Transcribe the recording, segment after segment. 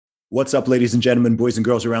What's up, ladies and gentlemen, boys and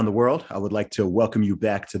girls around the world? I would like to welcome you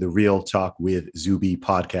back to the Real Talk with Zuby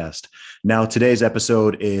podcast. Now, today's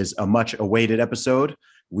episode is a much awaited episode.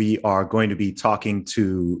 We are going to be talking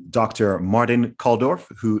to Dr. Martin Kulldorff,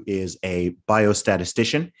 who is a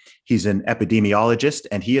biostatistician. He's an epidemiologist,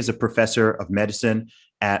 and he is a professor of medicine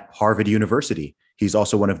at Harvard University. He's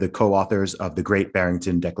also one of the co-authors of the Great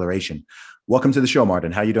Barrington Declaration. Welcome to the show,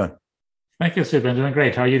 Martin. How are you doing? Thank you, Zuby. I'm doing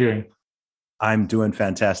great. How are you doing? I'm doing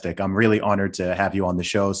fantastic. I'm really honored to have you on the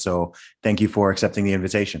show. So thank you for accepting the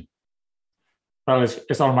invitation. Well,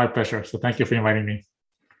 it's all my pleasure. So thank you for inviting me.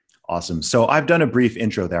 Awesome. So I've done a brief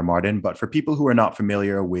intro there, Martin, but for people who are not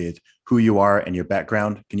familiar with who you are and your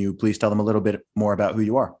background, can you please tell them a little bit more about who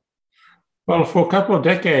you are? Well, for a couple of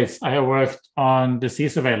decades, I have worked on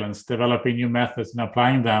disease surveillance, developing new methods and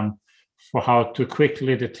applying them for how to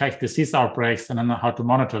quickly detect disease outbreaks and then how to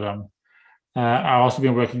monitor them. I've also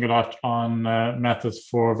been working a lot on methods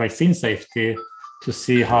for vaccine safety to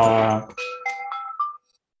see how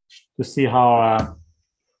we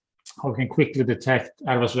can quickly detect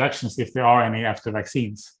adverse reactions if there are any after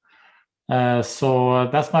vaccines. So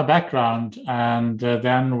that's my background. And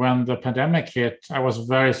then when the pandemic hit, I was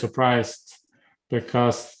very surprised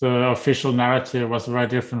because the official narrative was very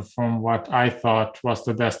different from what I thought was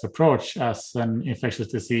the best approach as an infectious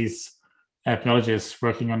disease epidemiologist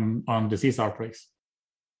working on disease outbreaks.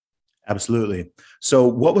 Absolutely. So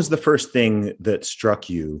what was the first thing that struck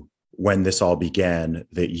you when this all began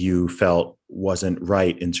that you felt wasn't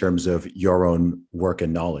right in terms of your own work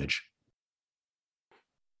and knowledge?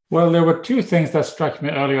 Well, there were two things that struck me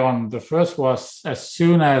early on. The first was as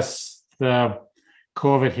soon as the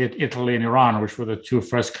COVID hit Italy and Iran, which were the two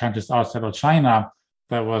first countries outside of China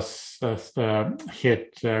that was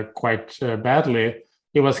hit quite badly,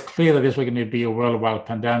 it was clear that this was going to be a worldwide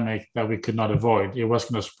pandemic that we could not avoid. It was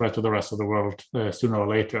going to spread to the rest of the world sooner or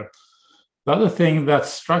later. The other thing that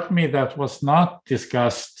struck me that was not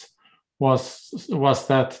discussed was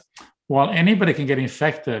that while anybody can get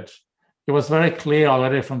infected, it was very clear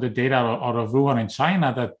already from the data out of Wuhan in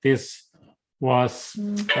China that this was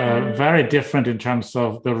very different in terms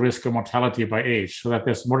of the risk of mortality by age, so that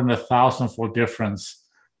there's more than 1,000-fold difference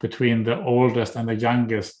between the oldest and the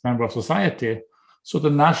youngest member of society. So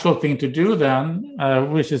the natural thing to do then,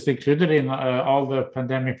 which is included in all the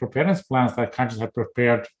pandemic preparedness plans that countries had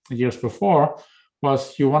prepared years before,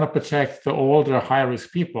 was you want to protect the older,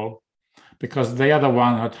 high-risk people because they are the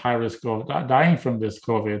ones at high risk of dying from this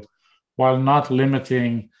COVID, while not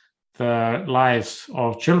limiting the lives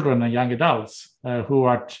of children and young adults who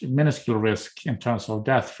are at minuscule risk in terms of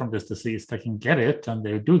death from this disease. They can get it, and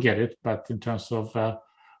they do get it, but in terms of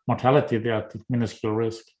mortality, they are at minuscule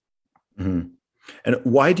risk. Mm-hmm. And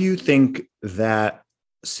why do you think that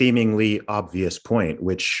seemingly obvious point,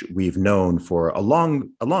 which we've known for a long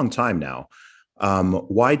time now,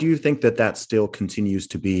 why do you think that still continues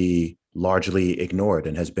to be largely ignored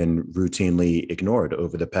and has been routinely ignored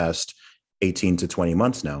over the past 18 to 20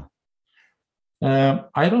 months now?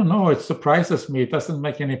 I don't know. It surprises me. It doesn't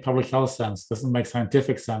make any public health sense. Doesn't make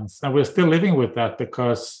scientific sense. And we're still living with that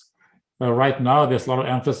because right now there's a lot of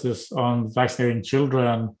emphasis on vaccinating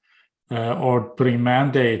children or putting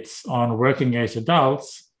mandates on working age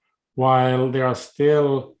adults, while there are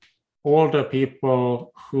still older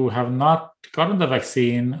people who have not gotten the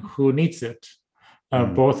vaccine who needs it,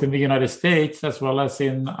 both in the United States as well as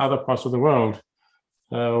in other parts of the world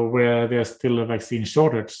where there's still a vaccine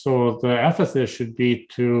shortage. So the emphasis should be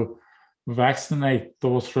to vaccinate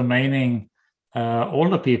those remaining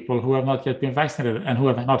older people who have not yet been vaccinated and who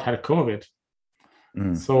have not had COVID.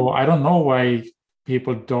 So I don't know why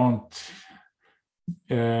people don't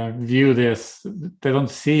view this. They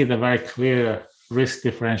don't see the very clear risk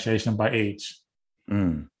differentiation by age.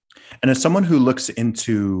 And as someone who looks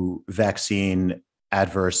into vaccine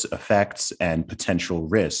adverse effects and potential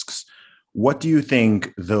risks, what do you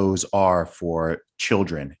think those are for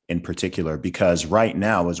children in particular? Because right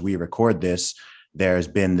now, as we record this, there's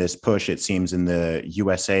been this push, it seems, in the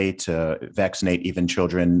USA to vaccinate even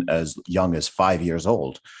children as young as 5 years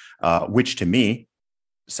old, which to me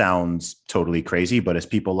sounds totally crazy. But as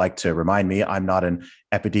people like to remind me, I'm not an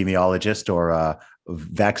epidemiologist or a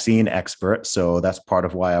vaccine expert. So that's part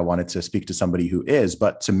of why I wanted to speak to somebody who is.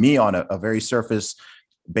 But to me, on a very surface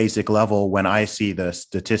basic level, when I see the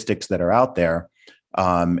statistics that are out there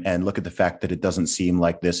and look at the fact that it doesn't seem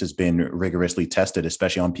like this has been rigorously tested,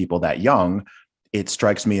 especially on people that young, it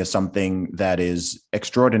strikes me as something that is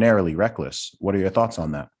extraordinarily reckless. What are your thoughts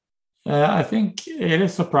on that? I think it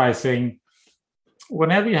is surprising.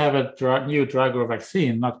 Whenever you have a new drug or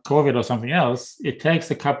vaccine, not COVID or something else, it takes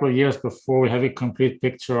a couple of years before we have a complete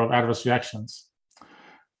picture of adverse reactions.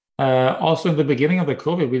 Also, in the beginning of the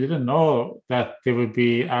COVID, we didn't know that there would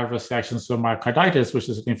be adverse reactions to myocarditis, which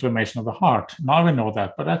is an inflammation of the heart. Now we know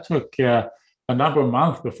that, but that took a number of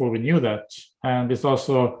months before we knew that. And it's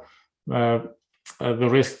also the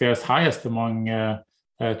risk there is highest among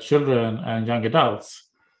children and young adults.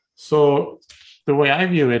 So the way I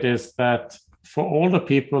view it is that for older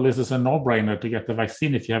people, this is a no-brainer to get the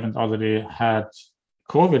vaccine if you haven't already had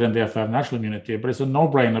COVID and therefore have natural immunity. But it's a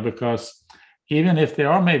no-brainer because even if there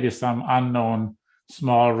are maybe some unknown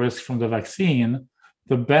small risks from the vaccine,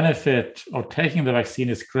 the benefit of taking the vaccine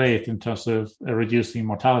is great in terms of reducing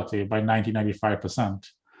mortality by 90-95%.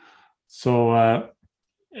 So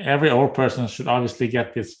every old person should obviously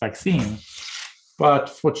get this vaccine. But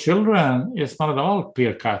for children, it's not at all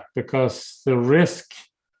clear-cut because the risk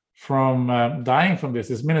from dying from this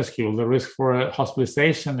is minuscule. The risk for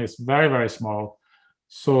hospitalization is very, very small.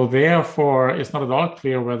 So therefore, it's not at all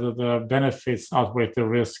clear whether the benefits outweigh the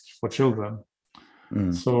risk for children.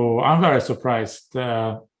 So I'm very surprised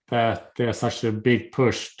that there's such a big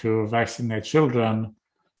push to vaccinate children.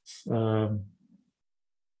 I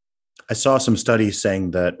saw some studies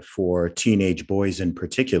saying that for teenage boys in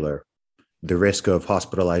particular, the risk of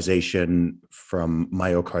hospitalization from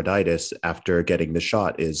myocarditis after getting the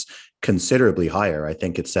shot is considerably higher. I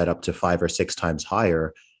think it's set up to 5 or 6 times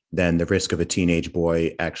higher than the risk of a teenage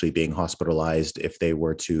boy actually being hospitalized if they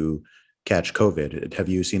were to catch COVID. Have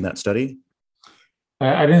you seen that study?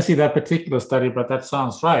 I didn't see that particular study, but that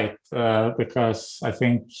sounds right, because I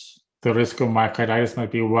think the risk of myocarditis might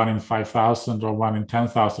be 1 in 5,000 or 1 in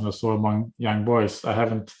 10,000 or so among young boys.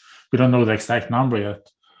 We don't know the exact number yet.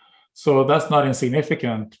 So that's not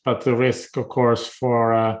insignificant, but the risk, of course,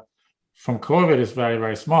 from COVID is very,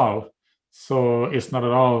 very small. So it's not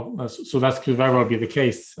at all. So that could very well be the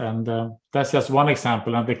case. And that's just one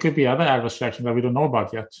example. And there could be other adverse reactions that we don't know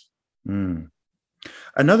about yet.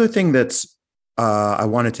 Another thing that's I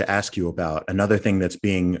wanted to ask you about, another thing that's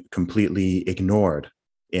being completely ignored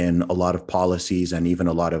in a lot of policies and even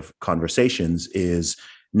a lot of conversations is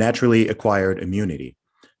naturally acquired immunity.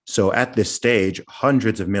 So at this stage,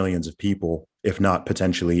 hundreds of millions of people, if not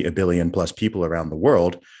potentially 1 billion plus people around the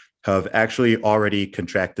world, have actually already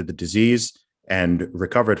contracted the disease and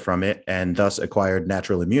recovered from it and thus acquired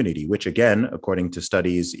natural immunity, which again, according to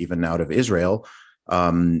studies even out of Israel,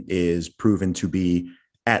 is proven to be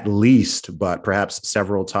at least, but perhaps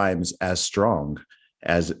several times as strong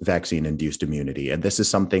as vaccine-induced immunity. And this is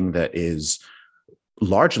something that is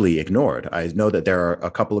largely ignored. I know that there are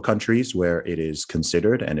a couple of countries where it is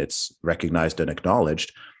considered and it's recognized and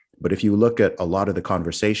acknowledged. But if you look at a lot of the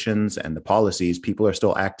conversations and the policies, people are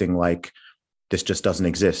still acting like this just doesn't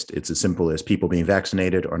exist. It's as simple as people being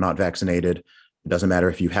vaccinated or not vaccinated. It doesn't matter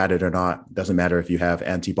if you've had it or not. It doesn't matter if you have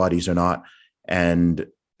antibodies or not. And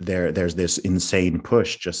there's this insane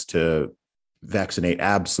push just to vaccinate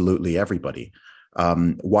absolutely everybody.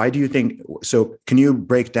 Why do you think so? Can you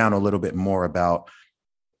break down a little bit more about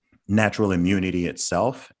natural immunity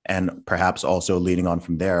itself and perhaps also leading on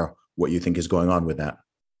from there, what you think is going on with that?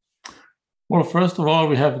 Well, first of all,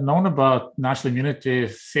 we have known about natural immunity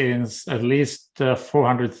since at least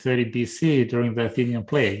 430 BC during the Athenian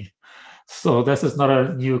plague. So this is not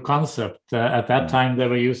a new concept. At that time, they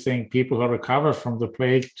were using people who recovered from the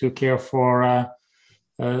plague to care for, I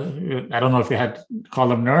don't know if they had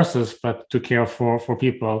called them nurses, but to care for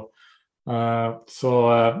people.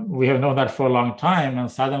 So we have known that for a long time. And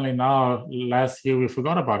suddenly now, last year, we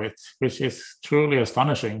forgot about it, which is truly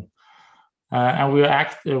astonishing. And we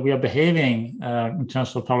are behaving in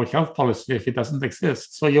terms of public health policy if it doesn't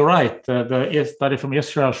exist. So you're right. The study from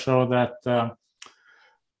Israel showed that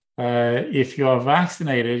if you are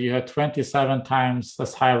vaccinated, you have 27 times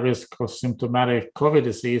as high risk of symptomatic COVID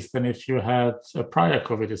disease than if you had a prior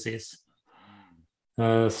COVID disease.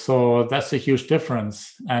 So that's a huge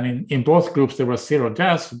difference. And in both groups, there were 0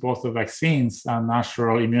 deaths. Both the vaccines and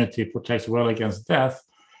natural immunity protects well against death.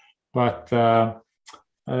 But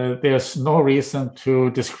there's no reason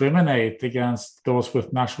to discriminate against those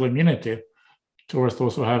with natural immunity towards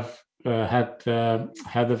those who have had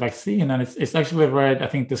the vaccine. And it's actually very, I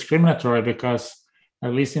think, discriminatory because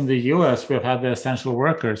at least in the US, we've had the essential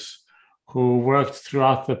workers who worked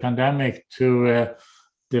throughout the pandemic to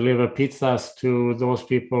deliver pizzas to those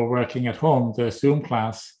people working at home, the Zoom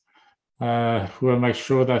class, who will make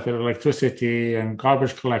sure that their electricity and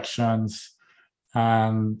garbage collections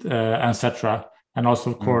and etc. And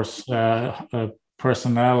also, of course,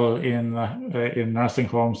 personnel in nursing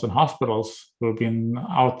homes and hospitals who have been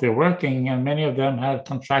out there working, and many of them have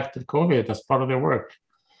contracted COVID as part of their work.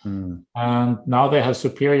 And now they have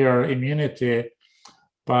superior immunity,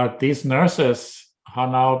 but these nurses are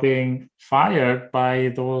now being fired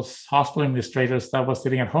by those hospital administrators that were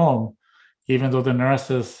sitting at home, even though the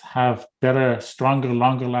nurses have better, stronger,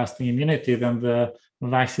 longer lasting immunity than the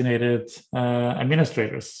vaccinated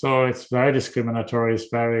administrators. So it's very discriminatory, it's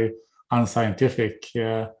very unscientific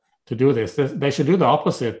to do this. They should do the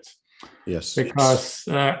opposite. Yes. Because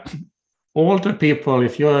older people,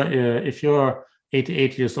 if you're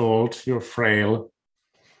 88 years old, you're frail,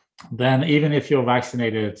 then even if you're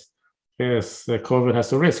vaccinated, COVID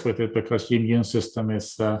has a risk with it because the immune system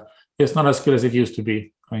is not as good as it used to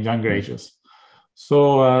be in younger ages.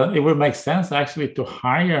 So it would make sense actually to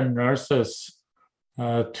hire nurses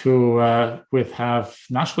to have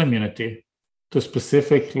natural immunity to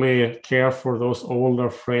specifically care for those older,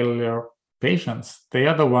 frailer patients. They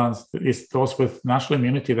are the ones, it's those with natural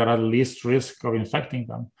immunity that are the least risk of infecting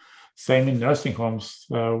them. Same in nursing homes.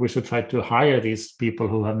 We should try to hire these people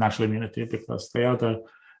who have natural immunity because they are the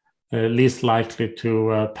least likely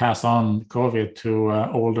to pass on COVID to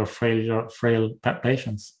older, frail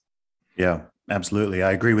patients. Yeah, absolutely.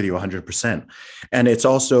 I agree with you 100%. And it's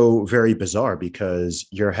also very bizarre because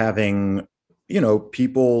you're having,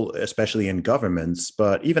 people, especially in governments,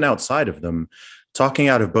 but even outside of them, talking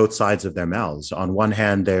out of both sides of their mouths. On one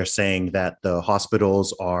hand, they're saying that the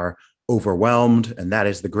hospitals are overwhelmed, and that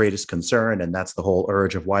is the greatest concern, and that's the whole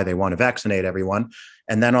urge of why they want to vaccinate everyone.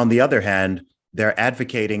 And then on the other hand, they're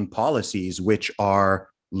advocating policies which are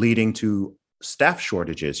leading to staff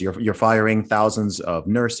shortages. You're firing thousands of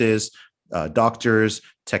nurses, doctors,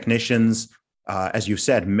 technicians, as you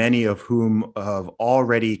said, many of whom have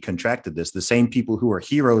already contracted this. The same people who were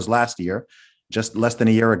heroes last year, just less than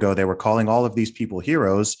a year ago, they were calling all of these people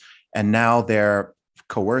heroes, and now they're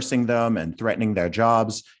coercing them and threatening their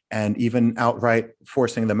jobs and even outright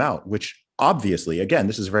forcing them out, which obviously, again,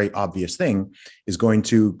 this is a very obvious thing, is going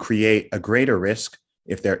to create a greater risk,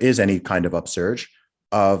 if there is any kind of upsurge,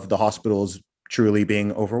 of the hospitals truly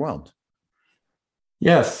being overwhelmed.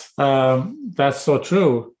 Yes, that's so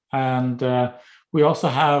true. And we also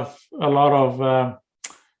have a lot of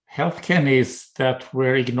healthcare needs that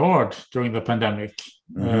were ignored during the pandemic.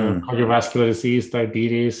 Cardiovascular disease,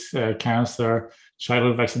 diabetes, cancer,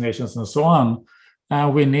 childhood vaccinations, and so on.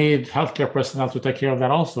 And we need healthcare personnel to take care of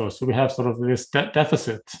that also. So we have sort of this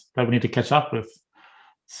deficit that we need to catch up with.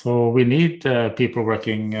 So we need people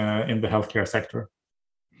working in the healthcare sector.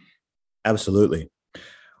 Absolutely.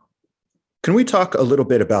 Can we talk a little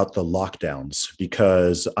bit about the lockdowns?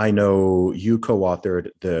 Because I know you co-authored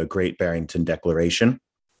the Great Barrington Declaration,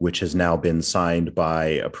 which has now been signed by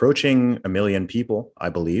approaching 1 million people, I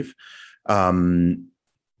believe.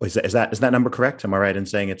 Is that number correct? Am I right in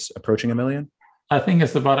saying it's approaching 1 million? I think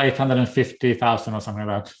it's about 850,000 or something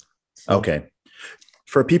like that. So. Okay.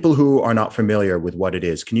 For people who are not familiar with what it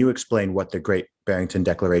is, can you explain what the Great Barrington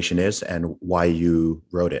Declaration is and why you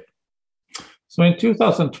wrote it? So in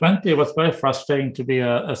 2020, it was very frustrating to be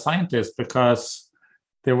a scientist because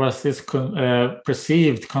there was this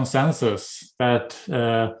perceived consensus that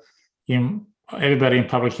everybody in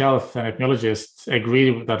public health and epidemiologists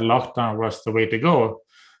agreed that lockdown was the way to go.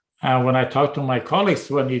 And when I talked to my colleagues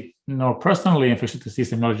who I know personally, infectious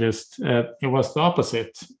disease epidemiologists, it was the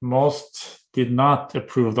opposite. Most did not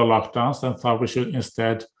approve the lockdowns and thought we should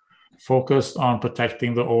instead focus on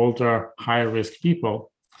protecting the older, high-risk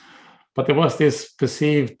people. But there was this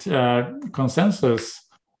perceived consensus.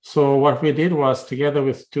 So what we did was, together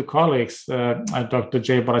with two colleagues, Dr.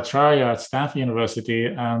 Jay Bhattacharya at Stanford University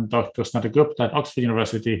and Dr. Snehal Gupta at Oxford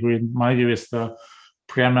University, who in my view is the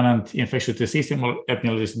preeminent infectious disease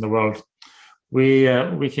epidemiologist in the world,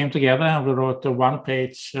 we came together and we wrote a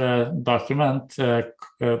one-page document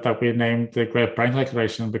that we named the Great Barrington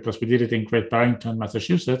Declaration because we did it in Great Barrington,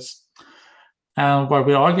 Massachusetts. And what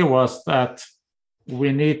we argued was that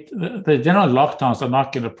we need the general lockdowns are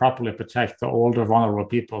not going to properly protect the older vulnerable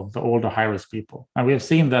people, the older high-risk people. And we've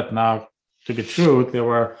seen that now to be true. There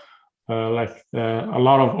were a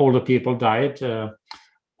lot of older people died,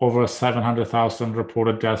 over 700,000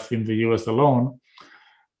 reported deaths in the US alone.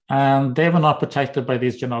 And they were not protected by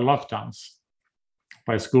these general lockdowns,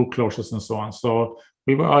 by school closures and so on. So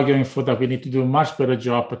we were arguing for that we need to do a much better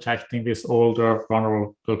job protecting this older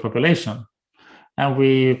vulnerable population. And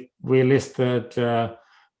we listed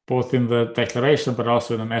both in the declaration, but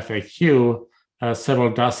also in an FAQ, several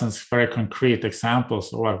dozens very concrete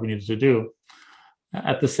examples of what we needed to do.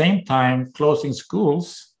 At the same time, closing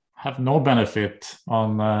schools have no benefit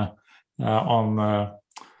on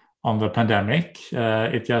the pandemic.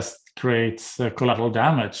 It just creates collateral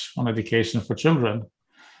damage on education for children.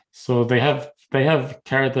 So they have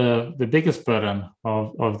carried the biggest burden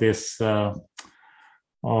of these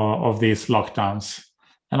lockdowns.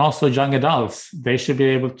 And also young adults, they should be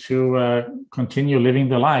able to continue living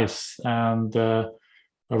their lives and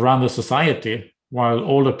run the society while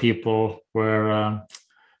older people were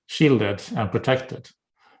shielded and protected.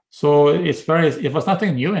 So it was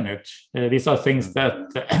nothing new in it. These are things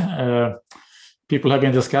that people have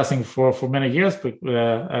been discussing for many years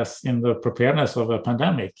as in the preparedness of a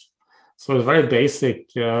pandemic. So it's very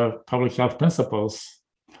basic public health principles,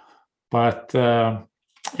 but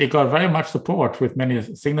it got very much support with many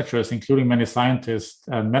signatures, including many scientists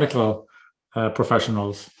and medical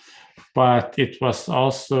professionals. But it was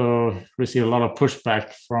also received a lot of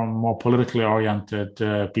pushback from more politically oriented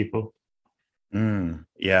people.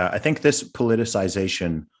 Yeah, I think this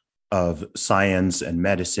politicization of science and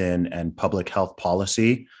medicine and public health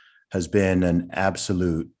policy has been an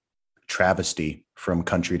absolute travesty from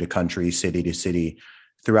country to country, city to city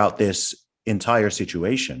throughout this entire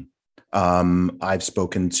situation. I've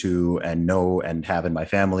spoken to and know and have in my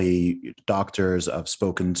family doctors. I've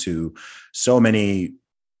spoken to so many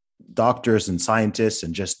doctors and scientists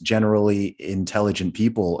and just generally intelligent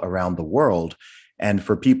people around the world. And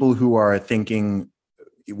for people who are thinking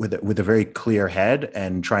with a very clear head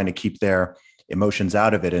and trying to keep their emotions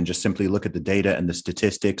out of it and just simply look at the data and the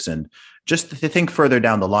statistics and just to think further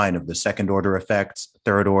down the line of the second order effects,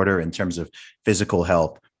 third order in terms of physical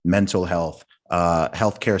health, mental health,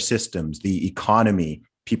 healthcare systems, the economy,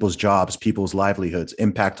 people's jobs, people's livelihoods,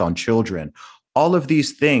 impact on children, all of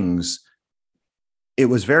these things, it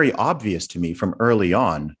was very obvious to me from early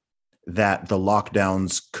on that the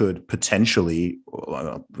lockdowns could potentially,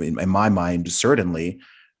 in my mind, certainly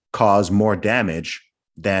cause more damage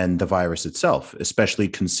than the virus itself, especially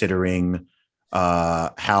considering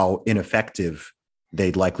how ineffective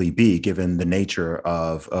they'd likely be given the nature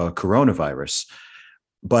of coronavirus.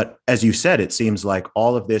 But as you said, it seems like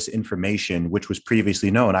all of this information, which was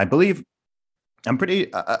previously known, I believe,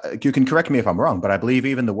 you can correct me if I'm wrong, but I believe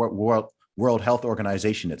even the World Health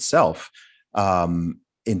Organization itself,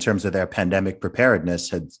 in terms of their pandemic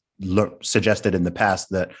preparedness, had suggested in the past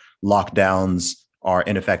that lockdowns are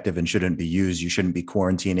ineffective and shouldn't be used. You shouldn't be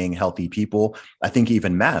quarantining healthy people. I think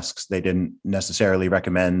even masks, they didn't necessarily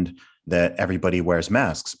recommend that everybody wears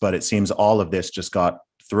masks, but it seems all of this just got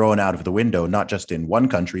thrown out of the window, not just in one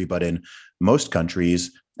country, but in most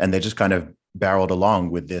countries. And they just kind of barreled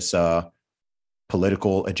along with this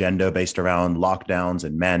political agenda based around lockdowns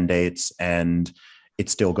and mandates, and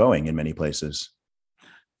it's still going in many places.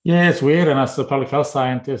 Yeah, it's weird. And as a public health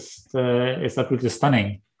scientist, it's absolutely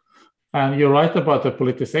stunning. And you're right about the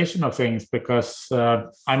politicization of things, because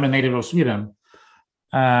I'm a native of Sweden.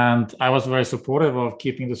 And I was very supportive of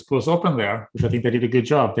keeping the schools open there, which I think they did a good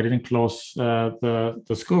job. They didn't close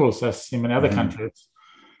the schools as in many other countries.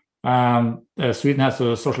 Sweden has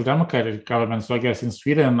a social democratic government. So I guess in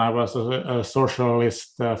Sweden, I was a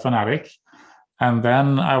socialist fanatic. And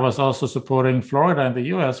then I was also supporting Florida in the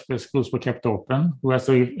US, where schools were kept open, who has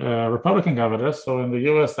a Republican governor. So in the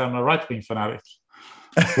US, I'm a right-wing fanatic.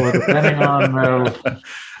 So depending on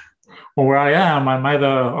where I am, I'm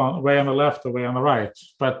either way on the left or way on the right.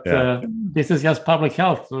 But this is just public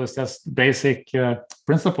health. So it's just basic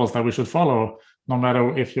principles that we should follow, no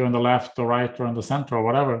matter if you're on the left or right or in the center or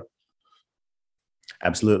whatever.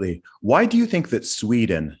 Absolutely. Why do you think that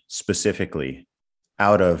Sweden specifically,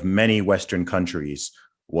 out of many Western countries,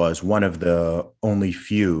 was one of the only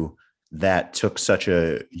few that took such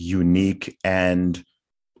a unique and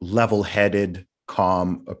level-headed,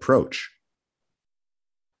 calm approach?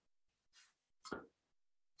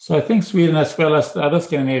 So I think Sweden, as well as the other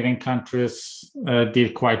Scandinavian countries,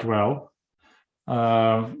 did quite well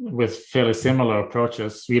with fairly similar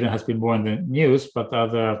approaches. Sweden has been more in the news, but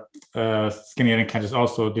other Scandinavian countries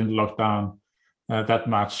also didn't lock down that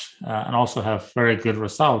much and also have very good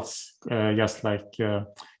results, just like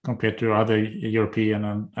compared to other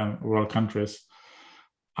European and world countries.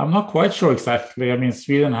 I'm not quite sure exactly. I mean,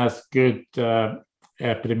 Sweden has good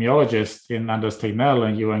epidemiologists in Anders Tegnell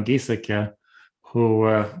and Johan Giesecke, who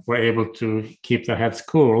were able to keep their heads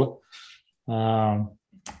cool. So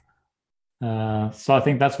I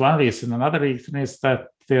think that's one reason. Another reason is that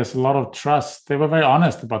there's a lot of trust. They were very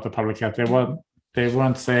honest about the public health. They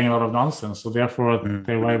weren't saying a lot of nonsense. So therefore,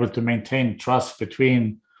 they were able to maintain trust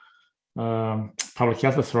between public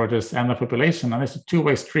health authorities and the population. And it's a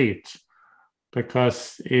two-way street,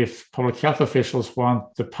 because if public health officials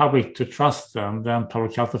want the public to trust them, then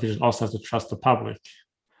public health officials also have to trust the public.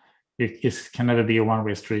 It can never be a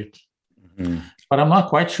one-way street. But I'm not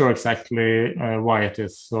quite sure exactly why it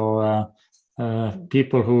is. So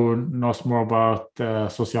people who knows more about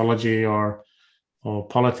sociology or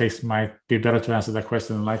politics might be better to answer that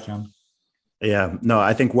question than I can. Yeah, no,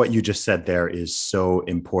 I think what you just said there is so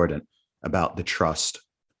important about the trust,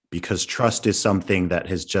 because trust is something that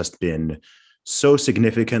has just been so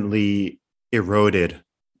significantly eroded,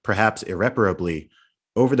 perhaps irreparably,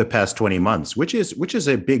 over the past 20 months, which is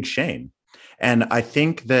a big shame. And I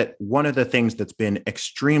think that one of the things that's been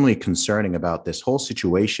extremely concerning about this whole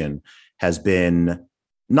situation has been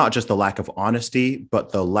not just the lack of honesty,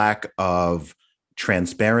 but the lack of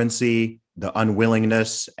transparency, the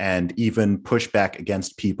unwillingness, and even pushback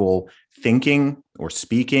against people thinking or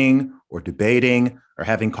speaking or debating or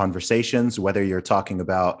having conversations, whether you're talking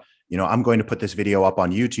about, I'm going to put this video up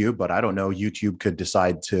on YouTube, but I don't know, YouTube could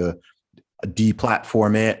decide to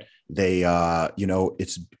deplatform it.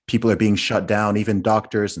 It's people are being shut down. Even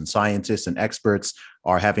doctors and scientists and experts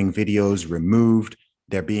are having videos removed.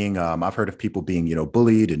 They're being, I've heard of people being,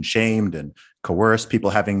 bullied and shamed and coerced, people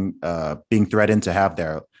having, being threatened to have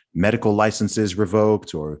their medical licenses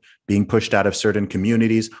revoked or being pushed out of certain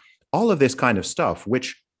communities, all of this kind of stuff,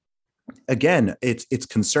 which again, it's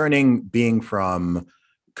concerning, being from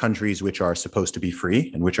countries which are supposed to be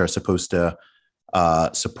free and which are supposed to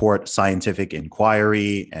support scientific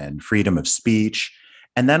inquiry and freedom of speech.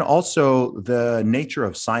 And then also the nature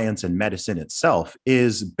of science and medicine itself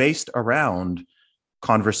is based around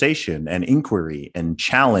conversation and inquiry and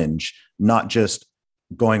challenge, not just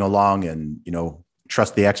going along and,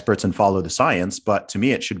 trust the experts and follow the science. But to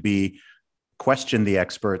me, it should be question the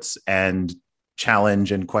experts and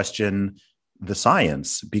challenge and question the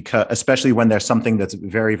science, because especially when there's something that's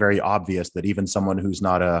very, very obvious that even someone who's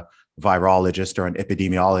not a virologist or an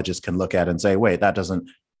epidemiologist can look at and say, wait, that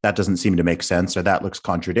doesn't seem to make sense, or that looks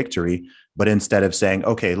contradictory. But instead of saying,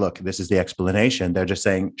 okay, look, this is the explanation, they're just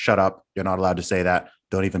saying, shut up, you're not allowed to say that,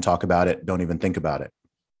 don't even talk about it, don't even think about it.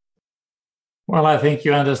 Well, I think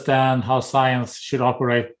you understand how science should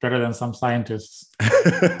operate better than some scientists.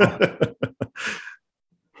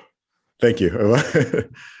 Thank you.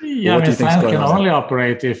 Yeah, I mean, science can only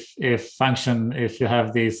operate if you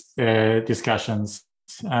have these discussions.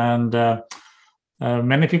 And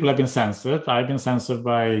many people have been censored. I've been censored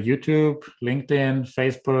by YouTube, LinkedIn,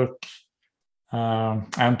 Facebook,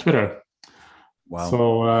 and Twitter. Wow.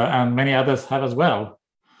 So, and many others have as well.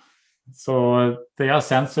 So they are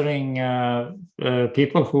censoring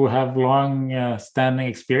people who have long standing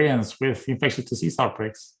experience with infectious disease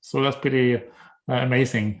outbreaks. So that's pretty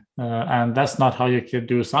amazing. And that's not how you can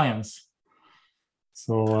do science.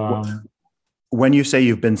 So when you say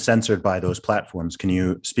you've been censored by those platforms, can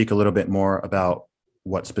you speak a little bit more about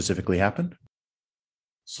what specifically happened?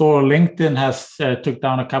 So LinkedIn has took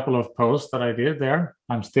down a couple of posts that I did there.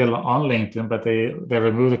 I'm still on LinkedIn, but they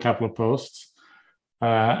removed a couple of posts.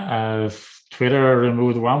 Twitter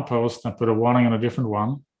removed one post and put a warning on a different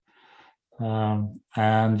one.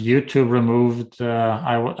 And YouTube removed,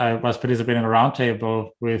 I was participating in a roundtable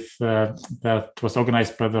with that was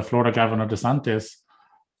organized by the Florida Governor DeSantis,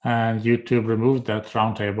 and YouTube removed that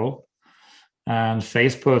roundtable. And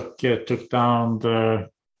Facebook took down the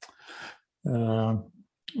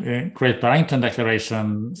Great Barrington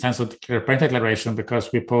Declaration, censored Great Barrington Declaration,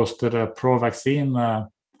 because we posted a pro-vaccine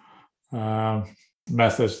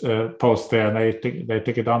message post there, and they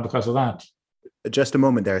took it down because of that. Just a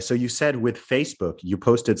moment there. So you said with Facebook, you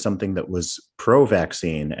posted something that was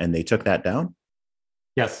pro-vaccine and they took that down?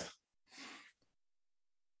 Yes.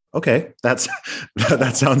 Okay, that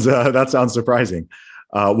sounds surprising.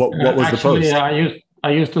 What was actually, the post? I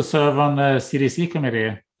used to serve on the CDC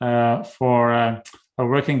committee for a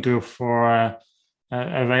working group for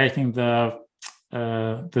evaluating the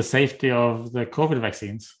safety of the COVID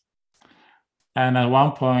vaccines. And at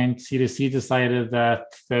one point, CDC decided that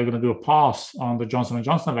they were going to do a pause on the Johnson &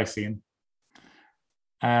 Johnson vaccine.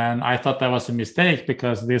 And I thought that was a mistake,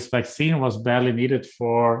 because this vaccine was badly needed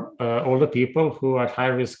for older people who are at high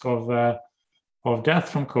risk of death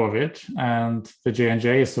from COVID. And the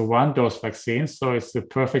J&J is a one-dose vaccine, so it's the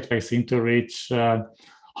perfect vaccine to reach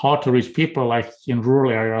hard-to-reach people, like in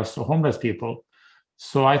rural areas or homeless people.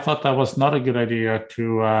 So I thought that was not a good idea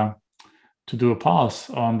to do a pause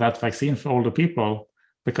on that vaccine for older people,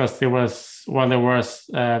 because there was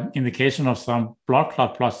indication of some blood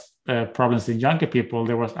clot plus problems in younger people,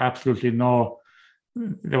 there was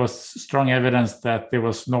strong evidence that there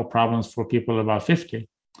was no problems for people about 50.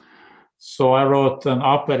 So I wrote an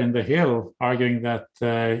op-ed in The Hill arguing that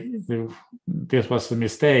this was a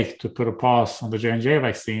mistake to put a pause on the J&J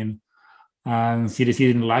vaccine, and CDC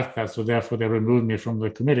didn't like that, so therefore they removed me from the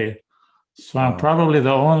committee. So I'm probably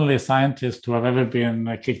the only scientist to have ever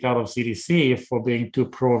been kicked out of CDC for being too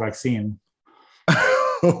pro-vaccine.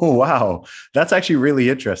 Oh, wow. That's actually really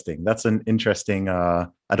interesting. That's an interesting, I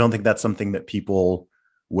don't think that's something that people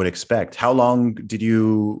would expect. How long did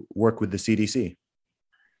you work with the CDC?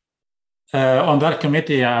 On that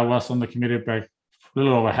committee, I was on the committee back a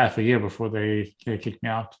little over half a year before they kicked me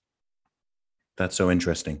out. That's so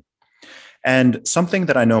interesting. And something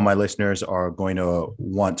that I know my listeners are going to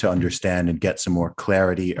want to understand and get some more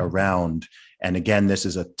clarity around. And again, this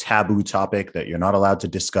is a taboo topic that you're not allowed to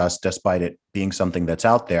discuss, despite it being something that's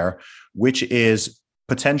out there, which is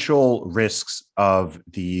potential risks of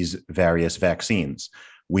these various vaccines.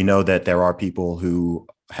 We know that there are people who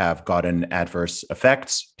have gotten adverse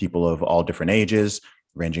effects, people of all different ages,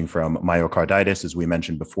 ranging from myocarditis, as we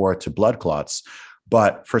mentioned before, to blood clots.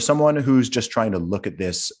 But for someone who's just trying to look at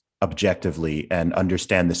this objectively and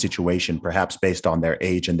understand the situation, perhaps based on their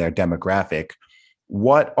age and their demographic,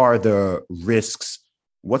 what are the risks?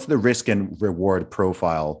 What's the risk and reward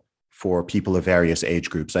profile for people of various age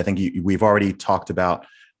groups? I think we've already talked about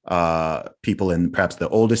people in perhaps the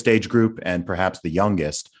oldest age group and perhaps the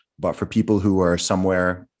youngest, but for people who are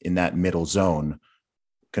somewhere in that middle zone,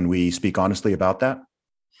 can we speak honestly about that?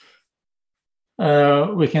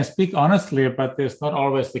 We can speak honestly, but there's not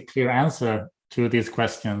always the clear answer to these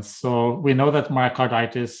questions. So we know that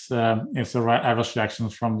myocarditis is a adverse reaction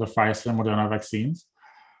from the Pfizer and Moderna vaccines.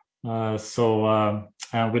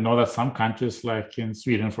 And we know that some countries, like in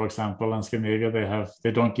Sweden, for example, and Scandinavia,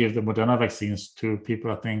 they don't give the Moderna vaccines to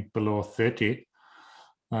people, I think, below 30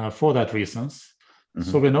 for that reasons. Mm-hmm.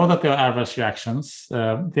 So we know that there are adverse reactions.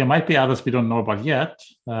 There might be others we don't know about yet.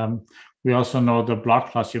 We also know the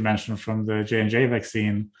blood clots you mentioned from the J&J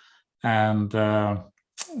vaccine, and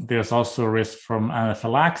there's also risk from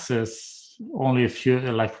anaphylaxis only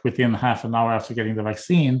like within half an hour after getting the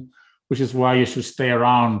vaccine, which is why you should stay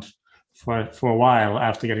around for a while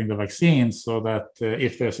after getting the vaccine, so that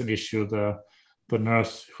if there's an issue, the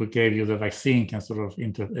nurse who gave you the vaccine can sort of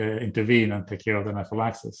intervene and take care of the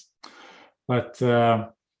anaphylaxis. But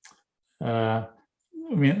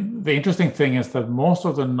I mean, the interesting thing is that most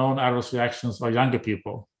of the known adverse reactions are younger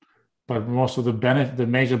people, but most of the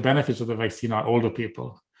major benefits of the vaccine are older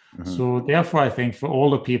people. Mm-hmm. So therefore, I think for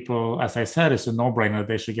older people, as I said, it's a no-brainer.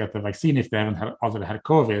 They should get the vaccine if they haven't already had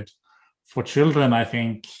COVID. For children, I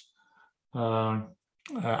think, I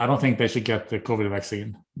don't think they should get the COVID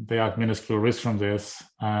vaccine. They are at minuscule risk from this.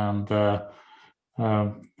 And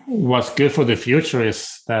what's good for the future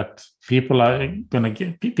is that people are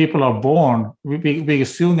born. We're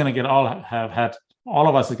soon going to get all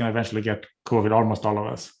of us are going to eventually get COVID, almost all of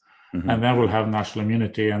us. Mm-hmm. And then we'll have natural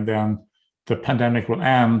immunity, and then the pandemic will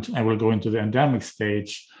end and we'll go into the endemic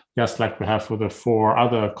stage, just like we have for the 4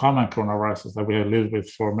 other common coronaviruses that we have lived with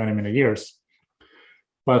for many, many years.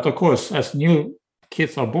 But of course, as new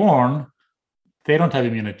kids are born, they don't have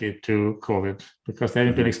immunity to COVID because they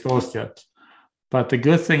haven't been exposed yet. But the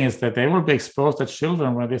good thing is that they will be exposed as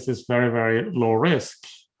children when this is very, very low risk.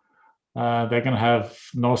 They're going to have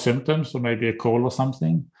no symptoms, or maybe a cold or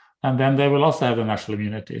something. And then they will also have the natural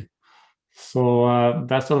immunity. So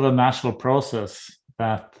that's sort of a natural process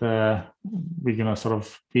that we're going to sort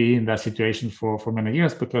of be in that situation for many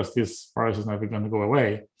years, because this virus is never going to go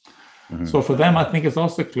away. Mm-hmm. So for them, I think it's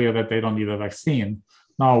also clear that they don't need a vaccine.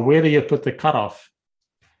 Now, where do you put the cutoff?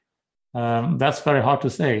 That's very hard to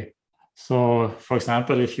say. So, for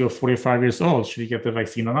example, if you're 45 years old, should you get the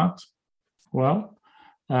vaccine or not? Well,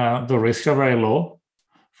 the risks are very low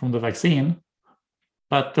from the vaccine,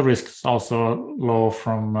 but the risk is also low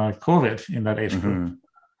from COVID in that age group. Mm-hmm.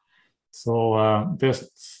 So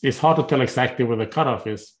it's hard to tell exactly where the cutoff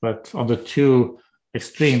is, but on the two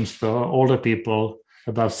extremes, the older people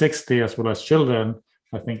above 60 as well as children,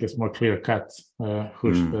 I think it's more clear cut.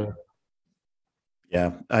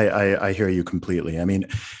 Yeah, I hear you completely. I mean,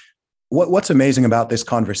 what's amazing about this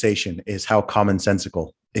conversation is how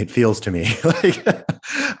commonsensical it feels to me.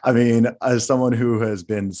 I mean, as someone who has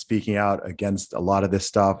been speaking out against a lot of this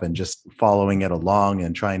stuff and just following it along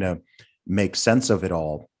and trying to make sense of it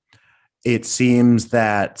all, it seems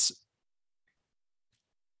that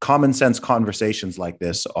common sense conversations like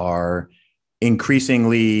this are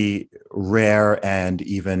increasingly rare and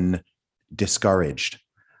even discouraged.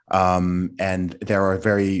 And there are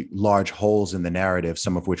very large holes in the narrative,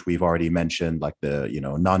 some of which we've already mentioned, like the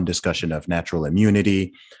non-discussion of natural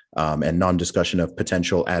immunity and non-discussion of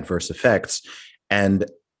potential adverse effects. And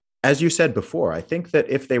as you said before, I think that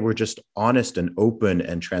if they were just honest and open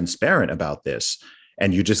and transparent about this,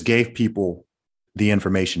 and you just gave people the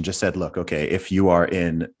information, just said, look, okay, if you are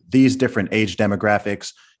in these different age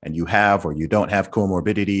demographics and you have or you don't have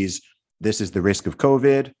comorbidities, this is the risk of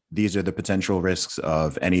COVID. These are the potential risks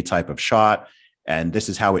of any type of shot. And this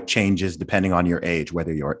is how it changes depending on your age,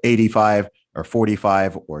 whether you're 85 or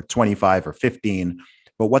 45 or 25 or 15.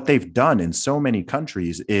 But what they've done in so many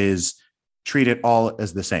countries is treat it all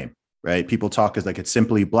as the same, right? People talk as like it's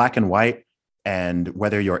simply black and white. And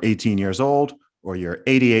whether you're 18 years old or you're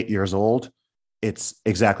 88 years old, it's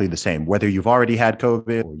exactly the same. Whether you've already had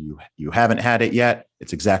COVID or you haven't had it yet,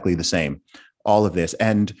 it's exactly the same. All of this.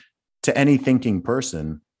 And to any thinking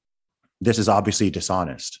person, this is obviously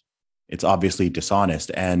dishonest. It's obviously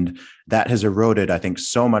dishonest. And that has eroded, I think,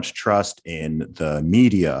 so much trust in the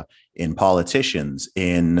media, in politicians,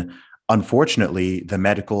 in, unfortunately, the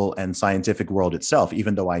medical and scientific world itself,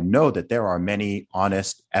 even though I know that there are many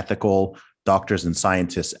honest, ethical doctors and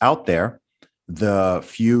scientists out there. The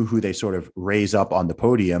few who they sort of raise up on the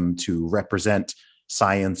podium to represent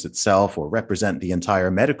science itself or represent the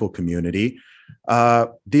entire medical community,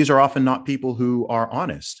 these are often not people who are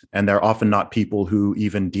honest, and they're often not people who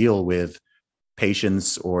even deal with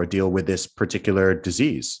patients or deal with this particular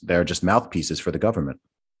disease. They're just mouthpieces for the government.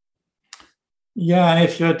 Yeah, and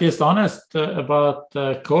if you're dishonest about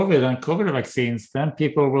COVID and COVID vaccines, then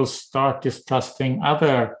people will start distrusting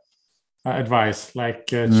other advice like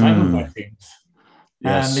childhood vaccines.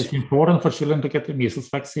 Yes. And it's important for children to get the measles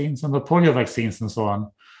vaccines and the polio vaccines and so on.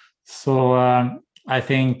 So I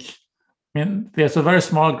think, there's a very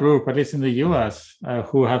small group, at least in the US,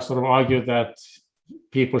 who have sort of argued that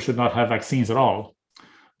people should not have vaccines at all.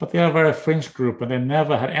 But they are a very fringe group, and they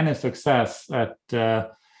never had any success at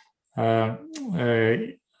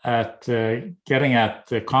getting at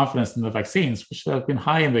the confidence in the vaccines, which have been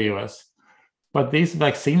high in the US. But these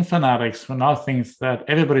vaccine fanatics who now think that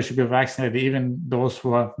everybody should be vaccinated, even those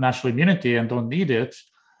who have natural immunity and don't need it,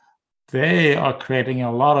 they are creating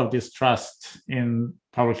a lot of distrust in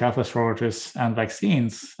public health authorities and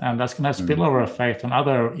vaccines, and that's going to have spillover effect on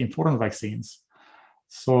other important vaccines.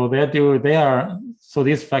 So so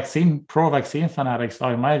these pro-vaccine fanatics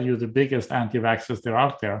are, in my view, the biggest anti-vaxxers that are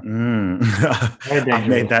out there.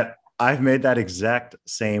 I've made that exact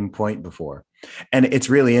same point before. And it's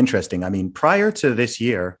really interesting. I mean, prior to this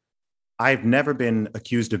year, I've never been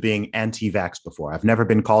accused of being anti-vax before. I've never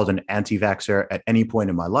been called an anti-vaxxer at any point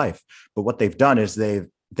in my life. But what they've done is they've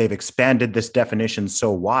expanded this definition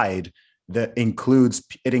so wide that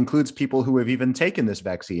it includes people who have even taken this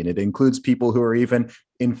vaccine. It includes people who are even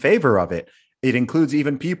in favor of it. It includes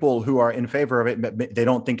even people who are in favor of it, but they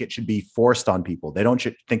don't think it should be forced on people. They don't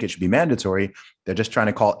think it should be mandatory. They're just trying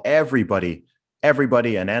to call everybody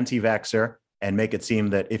an anti-vaxxer and make it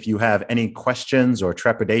seem that if you have any questions or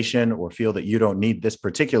trepidation or feel that you don't need this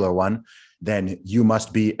particular one, then you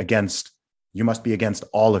must be against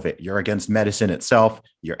all of it. You're against medicine itself.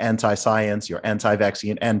 You're anti-science, you're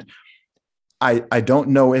anti-vaccine. And I don't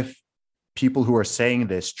know if people who are saying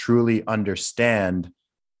this truly understand,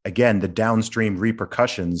 again, the downstream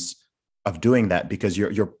repercussions of doing that, because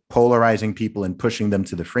you're polarizing people and pushing them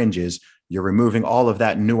to the fringes. You're removing all of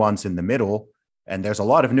that nuance in the middle. And there's a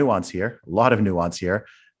lot of nuance here,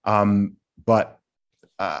 but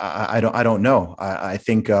I don't know. I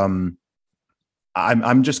think I'm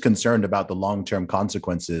just concerned about the long-term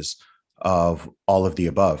consequences of all of the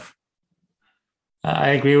above. I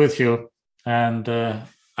agree with you. And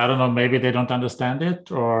I don't know, maybe they don't understand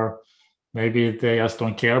it, or maybe they just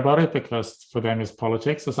don't care about it because for them it's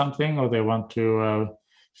politics or something, or they want to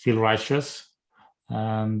feel righteous.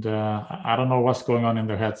 And I don't know what's going on in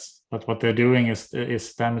their heads, but what they're doing is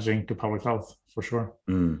damaging to public health for sure.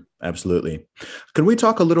 Absolutely. Can we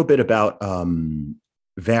talk a little bit about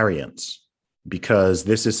variants? Because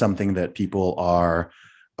this is something that people are,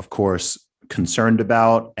 of course, concerned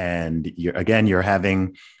about. And you're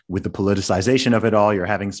having, with the politicization of it all, you're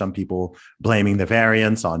having some people blaming the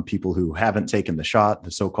variants on people who haven't taken the shot,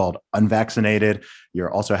 the so-called unvaccinated.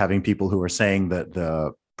 You're also having people who are saying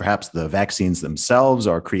that perhaps the vaccines themselves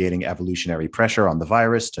are creating evolutionary pressure on the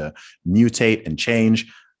virus to mutate and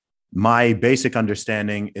change. My basic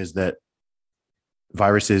understanding is that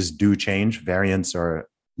viruses do change. Variants are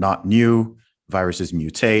not new. Viruses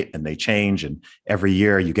mutate and they change. And every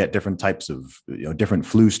year you get different types of, different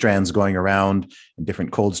flu strands going around and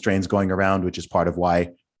different cold strains going around, which is part of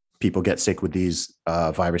why people get sick with these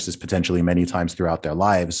viruses potentially many times throughout their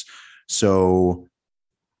lives. So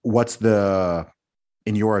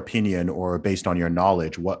in your opinion, or based on your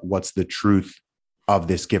knowledge, what's the truth of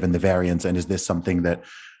this given the variants? And is this something that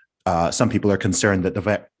some people are concerned that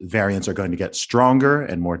the variants are going to get stronger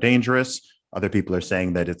and more dangerous? Other people are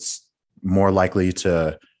saying that it's more likely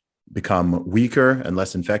to become weaker and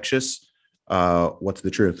less infectious. What's the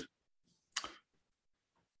truth?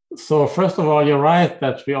 So first of all, you're right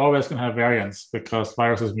that we always can have variants because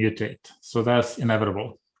viruses mutate. So that's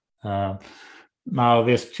inevitable. Now,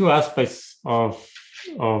 there's two aspects of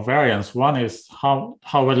of variants. One is how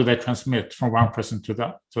well do they transmit from one person to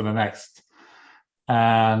the next.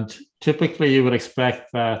 And typically you would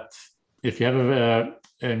expect that if you have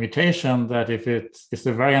a mutation, that if it is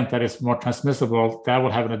a variant that is more transmissible, that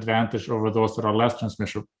will have an advantage over those that are less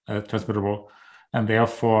transmittable. And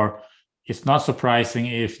therefore, it's not surprising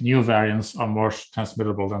if new variants are more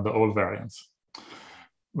transmittable than the old variants.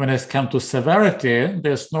 When it comes to severity,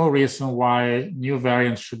 there's no reason why new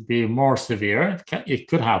variants should be more severe. It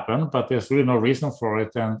could happen, but there's really no reason for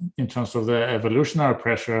it. And in terms of the evolutionary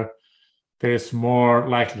pressure, there is more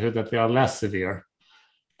likelihood that they are less severe.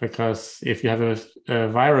 Because if you have a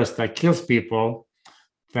virus that kills people,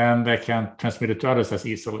 then they can transmit it to others as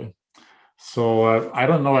easily. So I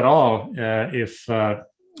don't know at all if I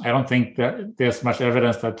don't think that there's much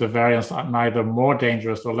evidence that the variants are neither more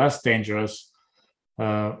dangerous or less dangerous.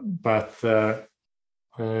 But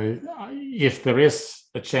if there is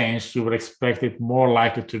a change, you would expect it more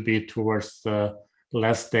likely to be towards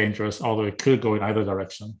less dangerous, although it could go in either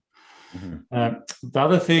direction. Mm-hmm. The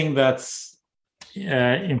other thing that's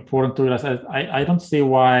important to realize, I don't see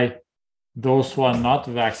why those who are not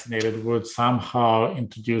vaccinated would somehow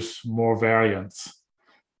introduce more variants.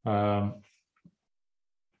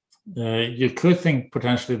 You could think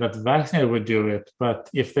potentially that vaccinated would do it, but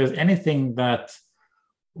if there's anything that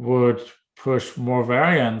would push more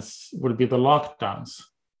variants, would be the lockdowns.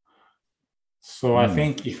 So I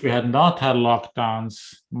think if we had not had lockdowns,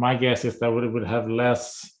 my guess is that we would have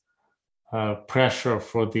less pressure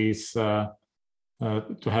for these to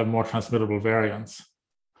have more transmittable variants.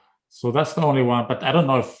 So that's the only one, but I don't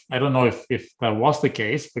know if that was the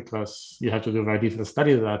case, because you have to do a very detailed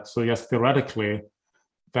study of that. So yes, theoretically,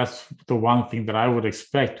 that's the one thing that I would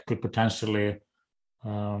expect could potentially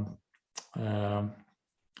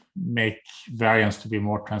make variants to be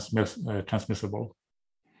more transmissible.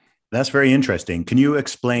 That's very interesting. Can you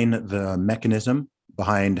explain the mechanism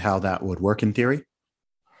behind how that would work in theory?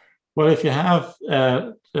 Well, if you have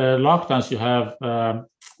lockdowns,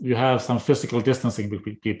 you have some physical distancing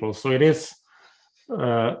between people. So it is.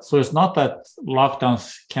 So it's not that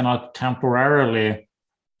lockdowns cannot temporarily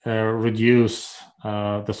reduce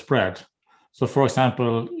the spread. So, for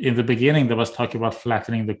example, in the beginning, there was talk about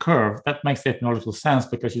flattening the curve. That makes epidemiological sense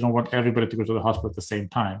because you don't want everybody to go to the hospital at the same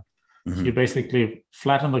time. Mm-hmm. So you basically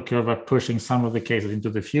flatten the curve by pushing some of the cases into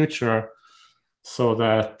the future so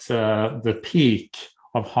that the peak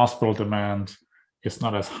of hospital demand is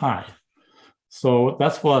not as high. So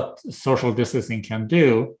that's what social distancing can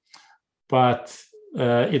do. But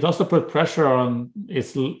it also put pressure on,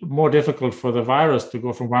 it's more difficult for the virus to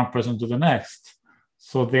go from one person to the next.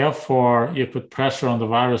 So therefore, you put pressure on the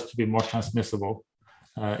virus to be more transmissible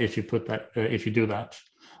if you do that.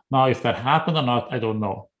 Now, if that happened or not, I don't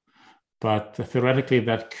know. But theoretically,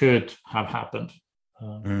 that could have happened.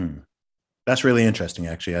 That's really interesting,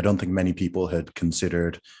 actually. I don't think many people had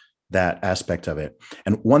considered that aspect of it.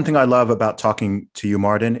 And one thing I love about talking to you,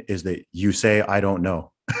 Martin, is that you say, I don't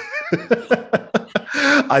know.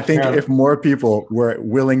 I think if more people were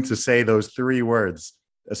willing to say those three words,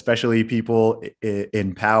 especially people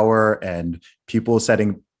in power and people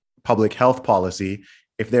setting public health policy,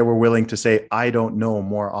 if they were willing to say, I don't know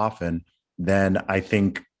more often, then I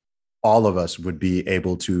think all of us would be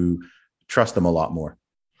able to trust them a lot more.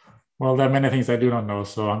 Well, there are many things I do not know,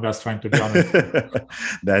 so I'm just trying to be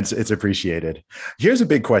honest. It's appreciated. Here's a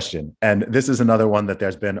big question, and this is another one that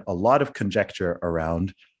there's been a lot of conjecture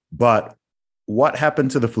around, but what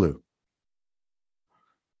happened to the flu?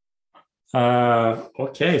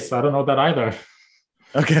 Okay, so I don't know that either.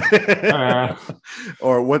 Okay.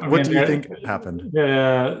 Or what do you think happened?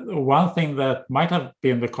 One thing that might have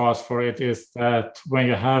been the cause for it is that when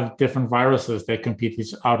you have different viruses, they compete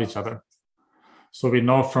out each other. So we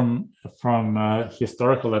know from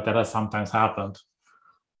historical that has sometimes happened.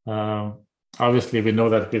 Obviously, we know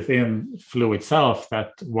that within flu itself,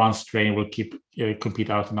 that one strain will compete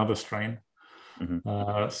out another strain.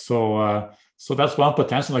 Mm-hmm. So that's one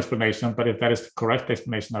potential explanation, but if that is the correct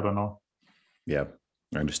explanation, I don't know. Yeah,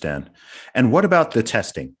 I understand. And what about the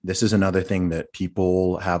testing? This is another thing that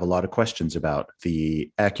people have a lot of questions about,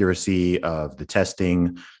 the accuracy of the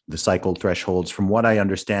testing, the cycle thresholds. From what I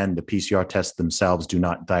understand, the PCR tests themselves do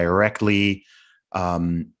not directly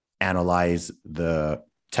analyze the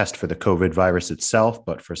test for the COVID virus itself,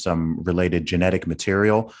 but for some related genetic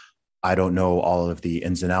material. I don't know all of the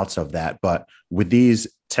ins and outs of that, but with these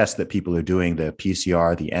tests that people are doing, the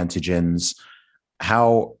PCR, the antigens,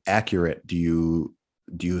 how accurate do you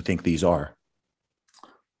think these are?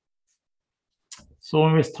 So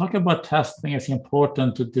when we talk about testing, it's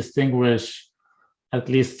important to distinguish at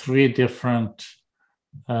least three different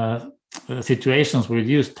situations we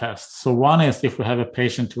use tests. So one is if we have a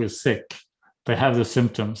patient who is sick, they have the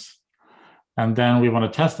symptoms, and then we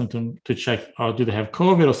want to test them to check, do they have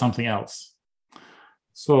COVID or something else?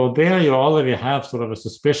 So there you already have sort of a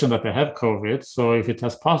suspicion that they have COVID. So if you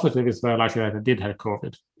test positive, it's very likely that they did have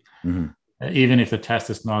COVID, even if the test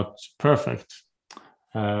is not perfect.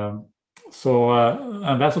 And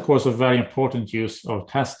that's, of course, a very important use of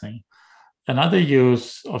testing. Another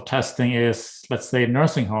use of testing is, let's say,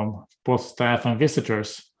 nursing home, both staff and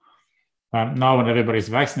visitors. Now, when everybody's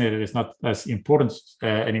vaccinated, it's not as important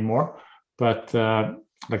anymore. But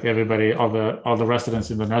like everybody, all the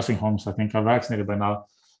residents in the nursing homes, I think, are vaccinated by now.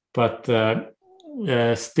 But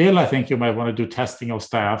still, I think you might want to do testing of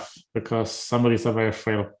staff because some of these are very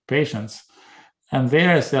frail patients. And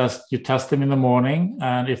there is just you test them in the morning,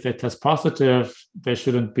 and if they test positive, they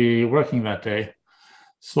shouldn't be working that day.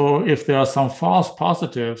 So if there are some false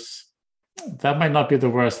positives, that might not be the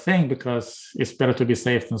worst thing because it's better to be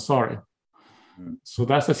safe than sorry. So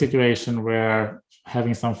that's a situation where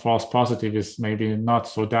having some false positive is maybe not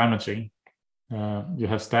so damaging. You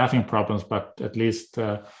have staffing problems, but at least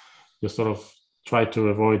you sort of try to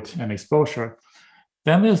avoid an exposure.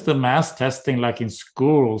 Then there's the mass testing, like in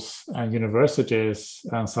schools and universities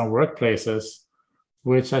and some workplaces,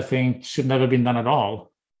 which I think should never be done at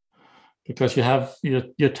all. Because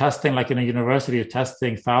you're testing, like in a university, you're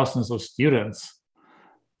testing thousands of students.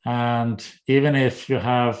 And even if you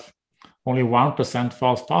have only 1%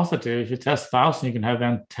 false positive, if you test 1,000, you can have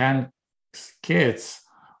then 10 kids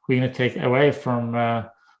who you're going to take away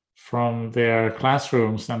from their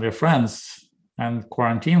classrooms and their friends and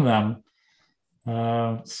quarantine them.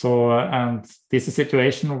 And this is a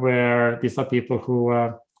situation where these are people who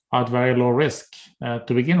are at very low risk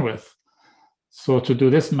to begin with. So to do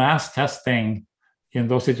this mass testing in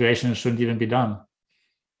those situations shouldn't even be done.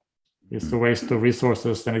 It's a waste of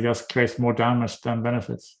resources, and it just creates more damage than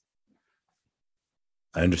benefits.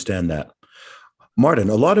 I understand that. Martin,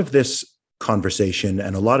 a lot of this conversation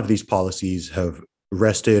and a lot of these policies have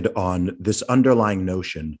rested on this underlying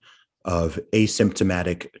notion of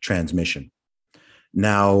asymptomatic transmission.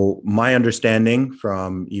 Now, my understanding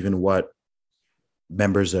from even what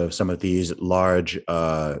members of some of these large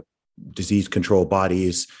disease control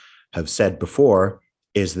bodies have said before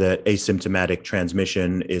is that asymptomatic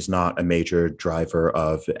transmission is not a major driver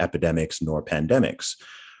of epidemics nor pandemics.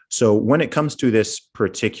 So when it comes to this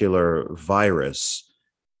particular virus,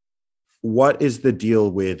 what is the deal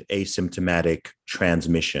with asymptomatic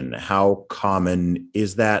transmission? How common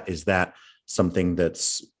is that? Is that something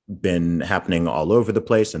that's been happening all over the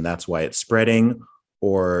place and that's why it's spreading?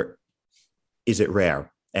 Or is it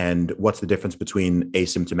rare? And what's the difference between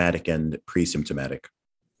asymptomatic and pre-symptomatic?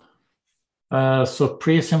 So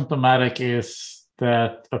pre-symptomatic is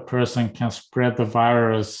that a person can spread the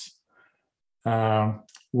virus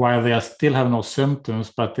while they still have no symptoms,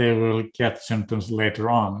 but they will get symptoms later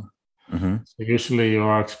on. So usually you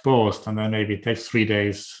are exposed, and then maybe it takes 3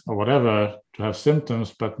 days or whatever to have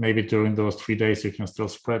symptoms, but maybe during those 3 days you can still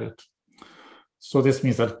spread it. So this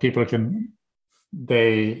means that people can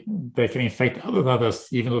infect others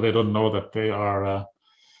even though they don't know that they are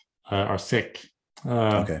sick.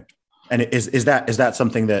 Okay. And is that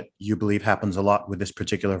something that you believe happens a lot with this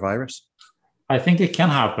particular virus? I think it can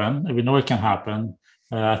happen. We know it can happen.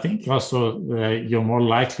 I think also you're more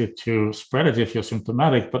likely to spread it if you're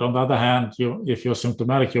symptomatic. But on the other hand, if you're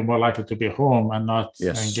symptomatic, you're more likely to be home and not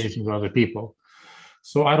engaging with other people.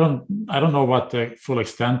 So I don't know what the full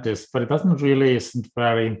extent is, but it isn't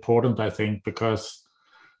very important, I think, because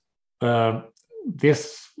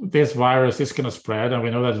this virus is going to spread, and we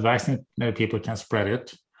know that vaccinated people can spread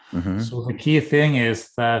it. So the key thing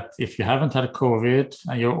is that if you haven't had COVID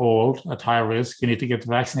and you're old, at high risk, you need to get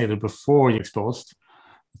vaccinated before you're exposed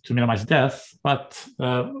to minimize death. But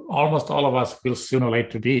almost all of us will sooner or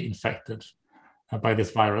later be infected by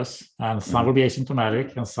this virus. And some will be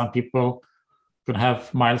asymptomatic, and some people can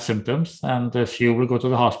have mild symptoms, and a few will go to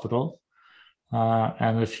the hospital,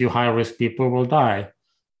 and a few high-risk people will die.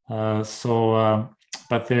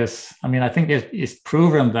 But I think it's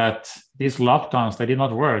proven that these lockdowns, they did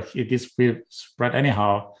not work. It is spread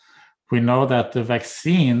anyhow. We know that the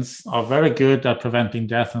vaccines are very good at preventing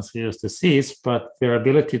death and serious disease, but their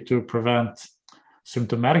ability to prevent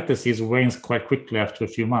symptomatic disease wanes quite quickly after a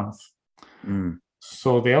few months.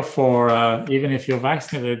 So therefore, even if you're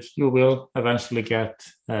vaccinated, you will eventually get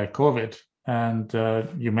COVID, and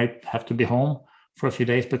you might have to be home for a few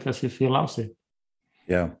days because you feel lousy.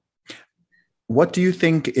 Yeah. What do you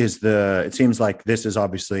think it seems like this is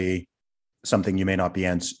obviously something you may not be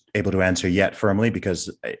able to answer yet firmly because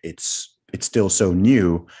it's still so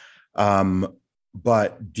new.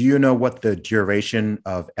 but do you know what the duration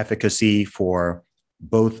of efficacy for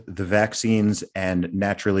both the vaccines and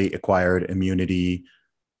naturally acquired immunity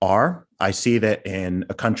are? I see that in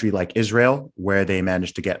a country like Israel, where they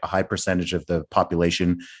managed to get a high percentage of the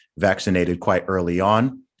population vaccinated quite early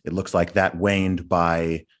on, it looks like that waned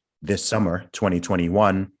by this summer,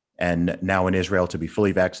 2021. And now in Israel, to be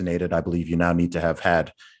fully vaccinated, I believe you now need to have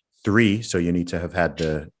had 3. So you need to have had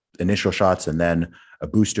the initial shots and then a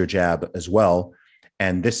booster jab as well.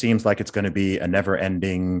 And this seems like it's going to be a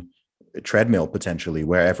never-ending treadmill potentially,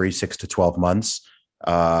 where every 6 to 12 months,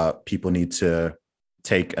 people need to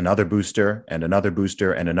take another booster and another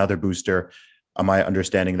booster and another booster. Am I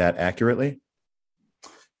understanding that accurately?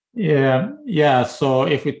 Yeah. So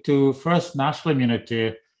if we do first natural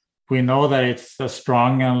immunity, we know that it's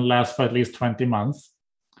strong and lasts for at least 20 months.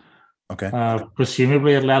 Okay.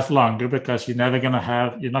 Presumably it lasts longer because you're not going to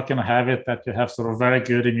have it that you have sort of very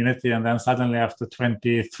good immunity and then suddenly after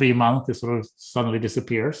 23 months it sort of suddenly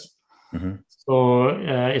disappears. Mm-hmm. So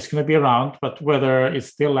it's going to be around, but whether it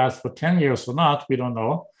still lasts for 10 years or not, we don't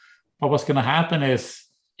know. But what's going to happen is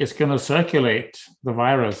it's going to circulate the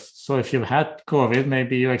virus. So if you've had COVID,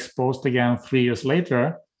 maybe you're exposed again 3 years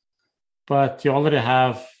later, but you already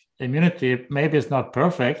have immunity. Maybe it's not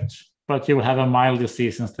perfect, but you have a mild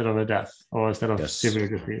disease instead of a death or instead of severe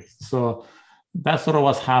disease. So that's sort of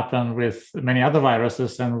what's happened with many other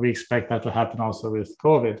viruses, and we expect that to happen also with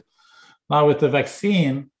COVID. Now with the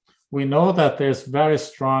vaccine, we know that there's very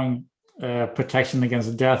strong protection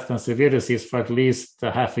against death and severe disease for at least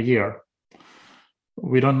half a year.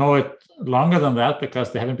 We don't know it longer than that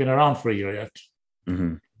because they haven't been around for a year yet.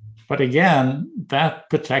 Mm-hmm. But again, that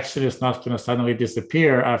protection is not going to suddenly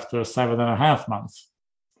disappear after 7.5 months.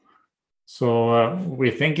 So we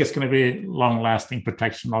think it's going to be long-lasting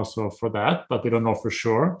protection also for that, but we don't know for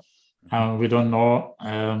sure. We don't know,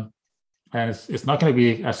 and it's not going to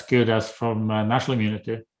be as good as from natural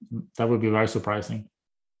immunity. That would be very surprising.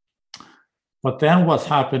 But then what's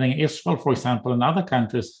happening in Israel, for example, and other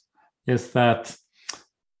countries, is that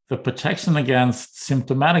the protection against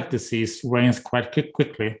symptomatic disease wanes quite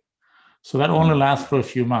quickly. So that only lasts for a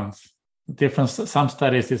few months. Some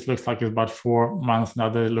studies, it looks like it's about 4 months. Now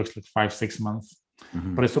it looks like 5-6 months.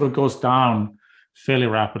 Mm-hmm. But it sort of goes down fairly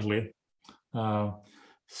rapidly.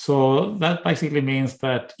 So that basically means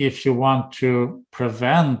that if you want to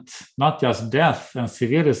prevent not just death and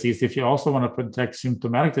severe disease, if you also want to protect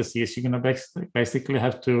symptomatic disease, you're going to basically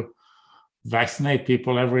have to vaccinate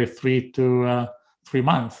people every 3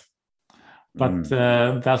 months. But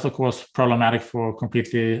that's, of course, problematic for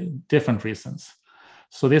completely different reasons.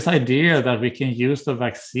 So this idea that we can use the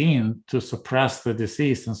vaccine to suppress the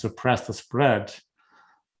disease and suppress the spread,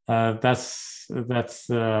 that's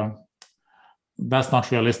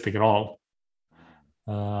not realistic at all.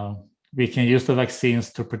 We can use the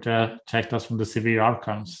vaccines to protect us from the severe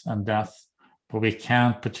outcomes and death, but we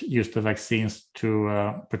can't use the vaccines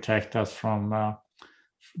to protect us from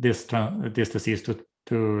this disease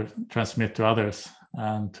to transmit to others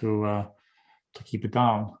and to keep it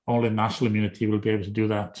down. Only natural immunity will be able to do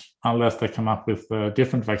that, unless they come up with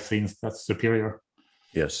different vaccines that's superior.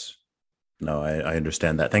 Yes. No, I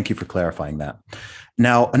understand that. Thank you for clarifying that.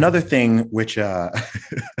 Now, another thing which I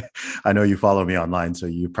know you follow me online, so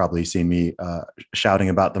you've probably seen me shouting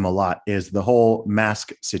about them a lot, is the whole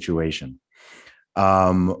mask situation.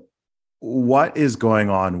 What is going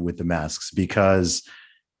on with the masks? Because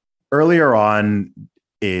earlier on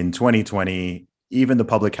in 2020, even the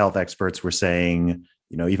public health experts were saying,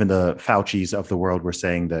 even the Faucis of the world were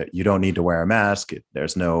saying that you don't need to wear a mask.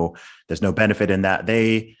 There's no benefit in that.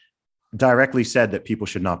 They directly said that people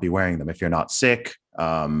should not be wearing them. If you're not sick,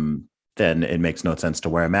 then it makes no sense to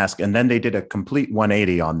wear a mask. And then they did a complete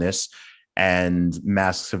 180 on this, and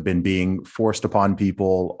masks have been being forced upon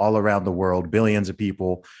people all around the world, billions of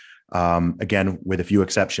people, again, with a few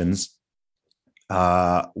exceptions,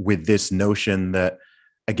 with this notion that,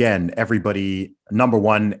 again, everybody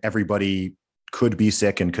could be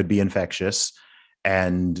sick and could be infectious.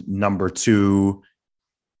 And number two,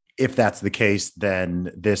 if that's the case,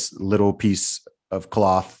 then this little piece of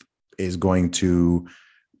cloth is going to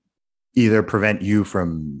either prevent you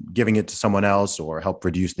from giving it to someone else or help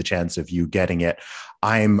reduce the chance of you getting it.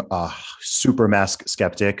 I'm a super mask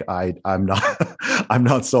skeptic. I'm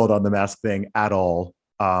not sold on the mask thing at all.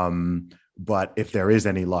 But if there is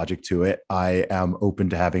any logic to it, I am open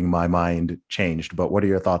to having my mind changed. But what are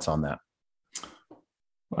your thoughts on that?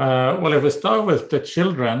 Well, if we start with the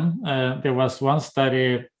children, there was one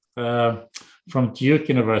study from Duke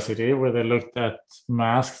University where they looked at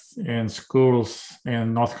masks in schools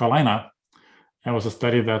in North Carolina. It was a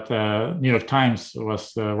study that New York Times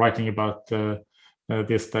was writing about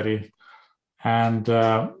this study. And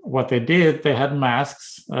what they did, they had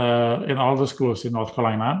masks in all the schools in North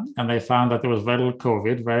Carolina, and they found that there was very little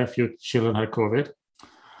COVID. Very few children had COVID.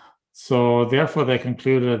 So therefore, they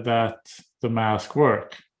concluded that the mask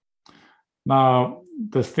worked. Now,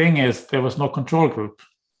 the thing is, there was no control group.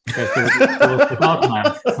 Without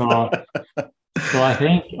masks. So I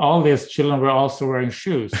think all these children were also wearing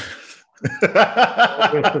shoes. With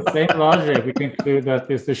the same logic, we conclude that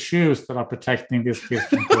it's the shoes that are protecting these kids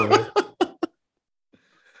from COVID.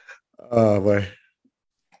 Oh boy.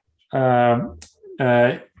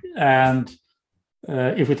 And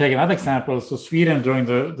if we take another example, so Sweden during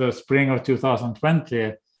the spring of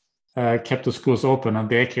 2020 kept the schools open and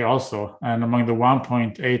daycare also. And among the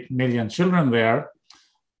 1.8 million children there,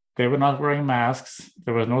 they were not wearing masks.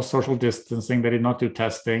 There was no social distancing. They did not do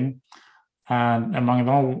testing. And among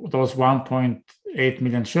those 1.8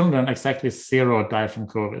 million children, exactly 0 died from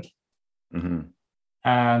COVID. Mm-hmm.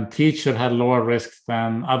 And teachers had lower risks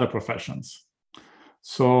than other professions.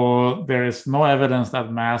 So there is no evidence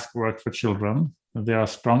that masks work for children. There are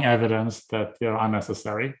strong evidence that they are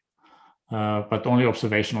unnecessary, but only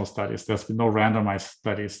observational studies. There's been no randomized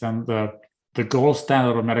studies. And the gold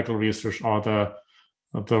standard of medical research are the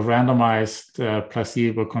randomized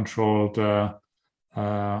placebo-controlled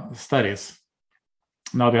studies.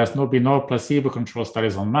 Now, there has been no placebo-controlled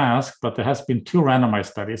studies on masks, but there has been 2 randomized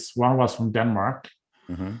studies. One was from Denmark.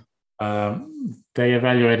 Mm-hmm. They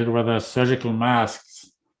evaluated whether surgical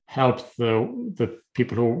masks helped the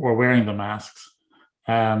people who were wearing the masks.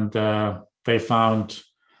 And they found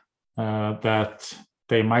that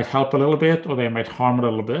they might help a little bit or they might harm a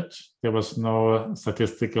little bit. There was no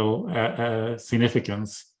statistical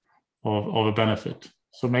significance of a benefit.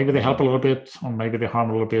 So maybe they help a little bit, or maybe they harm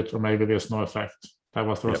a little bit, or maybe there's no effect. That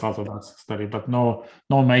was the result of that study, but no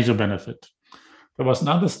major benefit. There was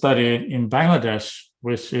another study in Bangladesh,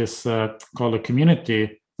 which is called a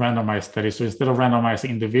community randomized study. So instead of randomizing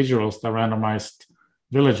individuals, they randomized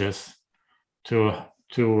villages to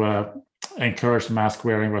encourage mask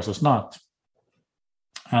wearing versus not.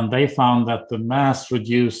 And they found that the masks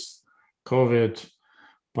reduced COVID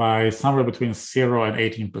by somewhere between 0 and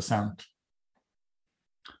 18%.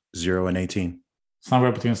 0 and 18.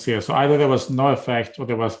 Somewhere between 0. So either there was no effect or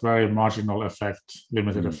there was very marginal effect,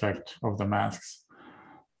 limited effect of the masks.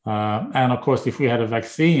 And of course, if we had a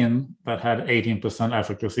vaccine that had 18%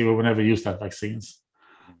 efficacy, we would never use that vaccines.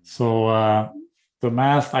 So the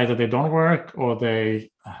masks, either they don't work or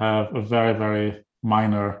they have a very, very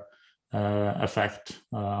minor effect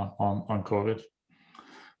on COVID.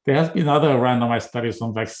 There has been other randomized studies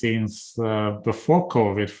on vaccines before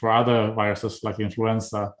COVID for other viruses like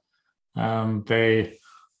influenza. They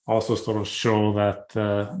also sort of show that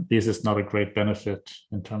this is not a great benefit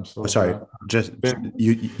in terms of. Sorry,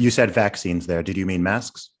 you said vaccines there. Did you mean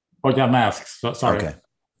masks? Oh yeah, masks. Sorry.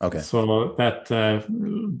 Okay. So that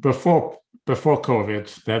before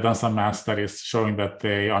COVID, they have done some mask studies showing that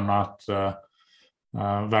they are not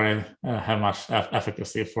have much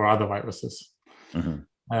efficacy for other viruses.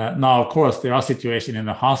 Mm-hmm. Now, of course, there are situations in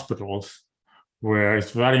the hospitals where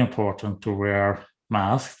it's very important to wear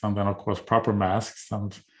masks, and then, of course, proper masks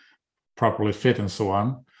and properly fit and so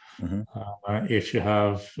on. Mm-hmm.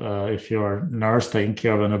 If you're a nurse taking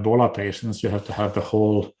care of an Ebola patient, you have to have the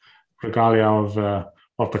whole regalia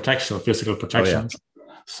of protection, physical protection. Oh,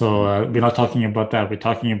 yeah. So we're not talking about that. We're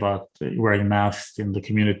talking about wearing masks in the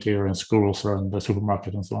community or in schools or in the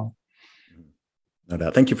supermarket and so on. No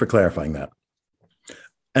doubt. Thank you for clarifying that.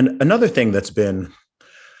 And another thing that's been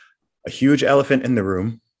a huge elephant in the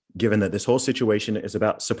room, given that this whole situation is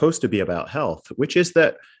supposed to be about health, which is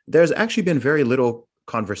that there's actually been very little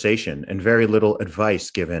conversation and very little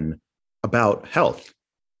advice given about health.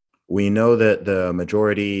 We know that the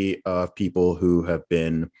majority of people who have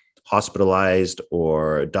been hospitalized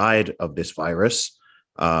or died of this virus,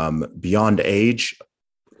 beyond age,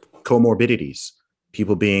 comorbidities,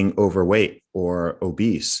 people being overweight or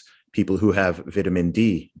obese, people who have vitamin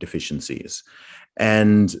D deficiencies.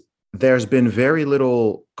 And there's been very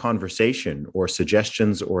little conversation or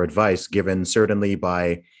suggestions or advice given, certainly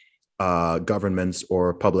by governments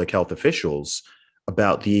or public health officials,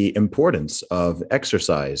 about the importance of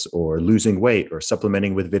exercise or losing weight or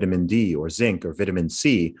supplementing with vitamin D or zinc or vitamin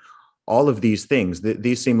C. All of these things,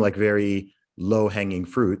 these seem like very low-hanging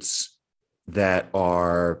fruits that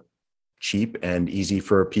are cheap and easy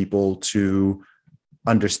for people to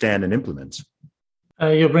understand and implement.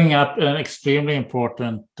 You bring up an extremely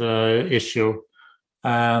important issue.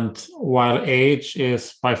 And while age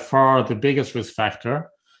is by far the biggest risk factor,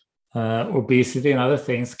 obesity and other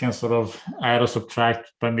things can sort of add or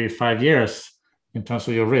subtract by maybe 5 years in terms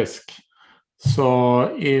of your risk.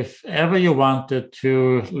 So if ever you wanted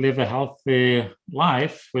to live a healthy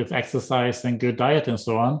life with exercise and good diet and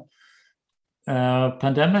so on,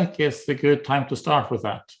 pandemic is a good time to start with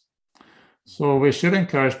that. So we should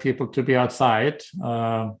encourage people to be outside,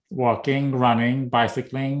 walking, running,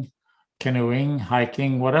 bicycling, canoeing,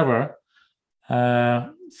 hiking, whatever.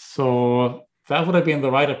 So that would have been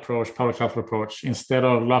the right approach, public health approach, instead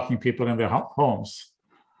of locking people in their homes,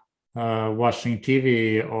 watching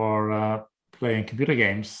TV or playing computer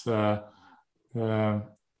games.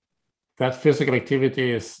 That physical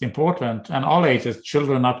activity is important, and all ages,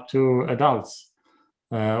 children up to adults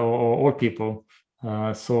or old people.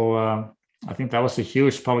 So I think that was a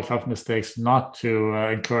huge public health mistake not to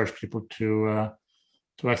encourage people to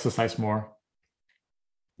exercise more.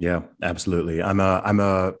 Yeah, absolutely. I'm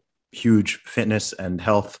a huge fitness and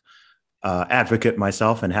health advocate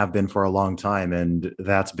myself, and have been for a long time. And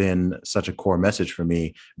that's been such a core message for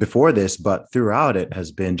me before this, but throughout it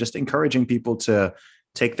has been just encouraging people to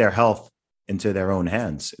take their health into their own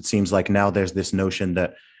hands. It seems like now there's this notion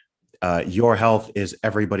that your health is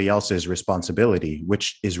everybody else's responsibility,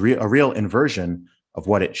 which is a real inversion of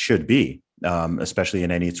what it should be, especially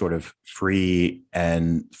in any sort of free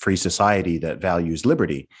society that values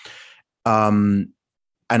liberty. And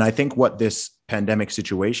I think what this pandemic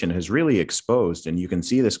situation has really exposed, and you can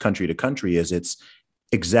see this country to country, is it's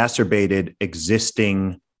exacerbated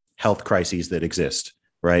existing health crises that exist,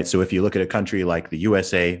 right? So if you look at a country like the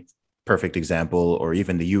USA, perfect example, or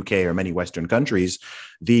even the UK or many Western countries,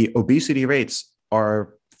 the obesity rates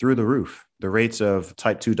are through the roof. The rates of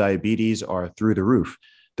type 2 diabetes are through the roof.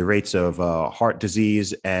 The rates of heart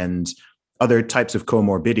disease and other types of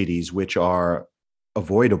comorbidities, which are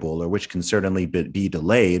avoidable or which can certainly be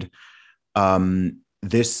delayed.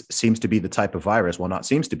 This seems to be the type of virus, well, not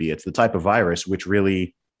seems to be, it's the type of virus which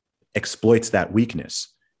really exploits that weakness.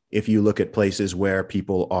 If you look at places where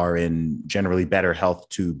people are in generally better health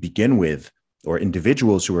to begin with, or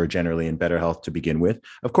individuals who are generally in better health to begin with,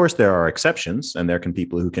 of course, there are exceptions, and there can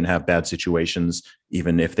people who can have bad situations,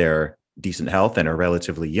 even if they're decent health and are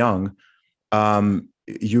relatively young.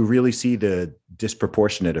 You really see the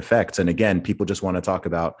disproportionate effects. And again, people just want to talk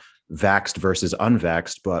about vaxxed versus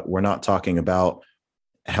unvaxxed, but we're not talking about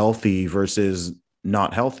healthy versus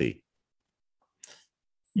not healthy.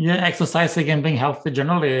 Yeah, exercising and being healthy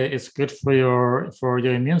generally is good for your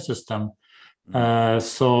immune system.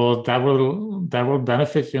 So that will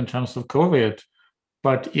benefit you in terms of COVID.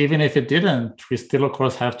 But even if it didn't, we still, of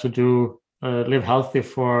course, have to live healthy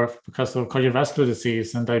because of cardiovascular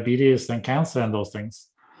disease and diabetes and cancer and those things.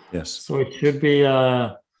 Yes. So it should be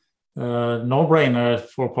a no-brainer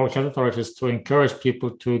for public health authorities to encourage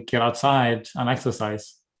people to get outside and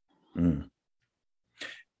exercise. Mm.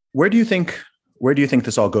 Where do you think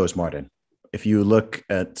this all goes, Martin? If you look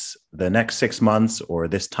at the next 6 months or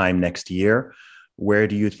this time next year, where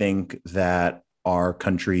do you think that our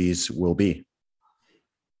countries will be?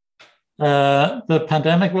 The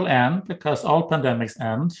pandemic will end, because all pandemics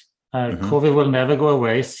end. COVID will never go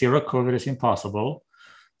away. Zero COVID is impossible.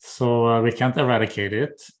 So we can't eradicate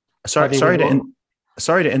it. Sorry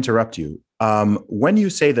to interrupt you. When you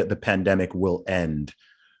say that the pandemic will end,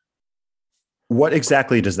 what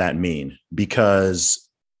exactly does that mean? Because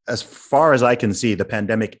as far as I can see, the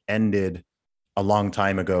pandemic ended a long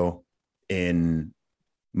time ago in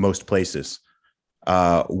most places.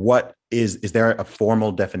 Is there a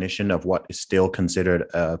formal definition of what is still considered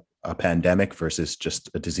a pandemic versus just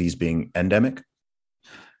a disease being endemic?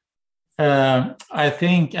 I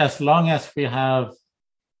think as long as we have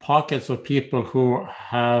pockets of people who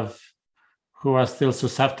are still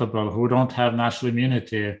susceptible, who don't have natural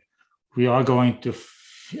immunity, we are going to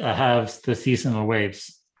have the seasonal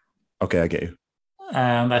waves. Okay, I get you.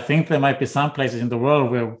 And I think there might be some places in the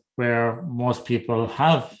world where most people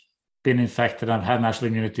have been infected and had natural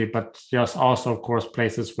immunity, but there's also, of course,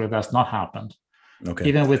 places where that's not happened. Okay.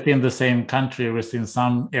 Even within the same country, within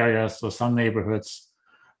some areas or some neighborhoods,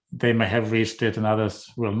 they may have reached it and others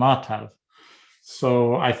will not have.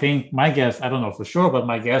 So I think my guess, I don't know for sure, but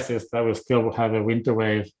my guess is that we'll still have a winter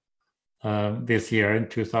wave this year in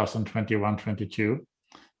 2021-22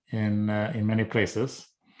 in many places.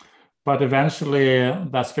 But eventually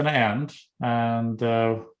that's going to end, and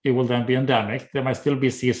it will then be endemic. There might still be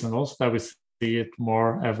seasonals that we see it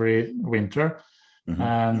more every winter.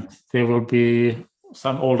 And there will be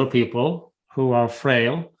some older people who are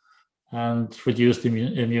frail and reduced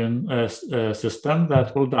immune system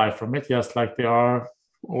that will die from it, just like there are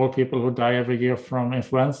old people who die every year from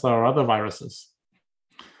influenza or other viruses.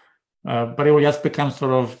 But it will just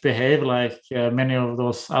behave like many of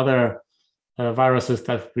those other viruses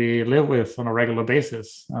that we live with on a regular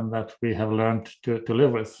basis and that we have learned to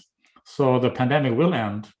live with. So the pandemic will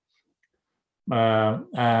end.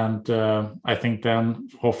 And I think then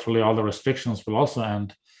hopefully all the restrictions will also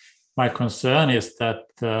end. My concern is that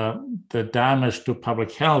the damage to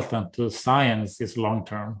public health and to science is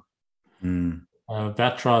long-term.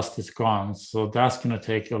 That trust is gone. So that's going to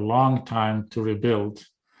take a long time to rebuild.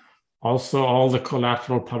 Also, all the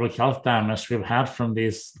collateral public health damage we've had from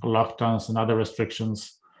these lockdowns and other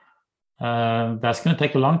restrictions, that's going to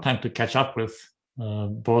take a long time to catch up with,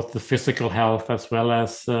 both the physical health as well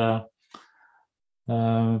as the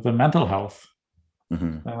mental health.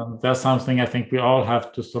 That's something I think we all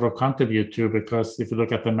have to sort of contribute to, because if you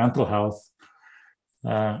look at the mental health,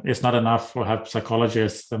 it's not enough to have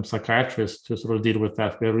psychologists and psychiatrists to sort of deal with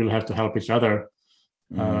that. We really have to help each other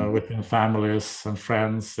within families and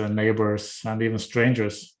friends and neighbors and even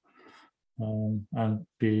strangers, and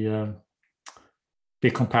be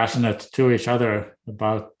compassionate to each other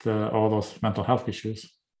about all those mental health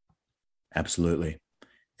issues. Absolutely.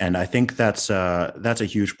 And I think that's a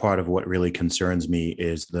huge part of what really concerns me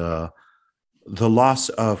is the loss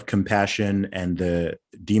of compassion and the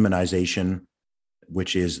demonization,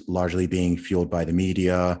 which is largely being fueled by the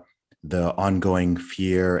media, the ongoing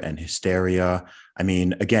fear and hysteria. I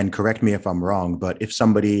mean, again, correct me if I'm wrong, but if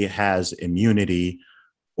somebody has immunity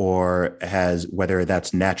or has, whether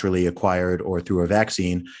that's naturally acquired or through a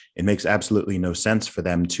vaccine, it makes absolutely no sense for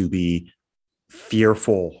them to be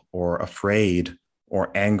fearful or afraid or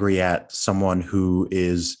angry at someone who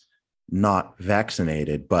is not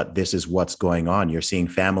vaccinated. But this is what's going on. You're seeing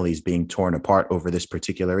families being torn apart over this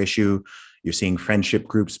particular issue. You're seeing friendship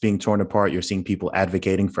groups being torn apart. You're seeing people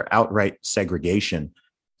advocating for outright segregation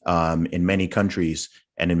in many countries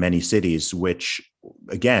and in many cities, which,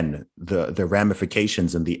 again, the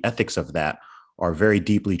ramifications and the ethics of that are very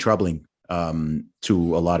deeply troubling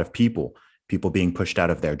to a lot of people being pushed out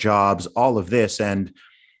of their jobs, all of this. And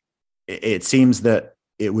it seems that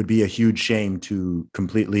it would be a huge shame to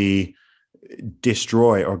completely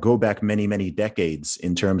destroy or go back many, many decades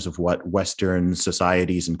in terms of what Western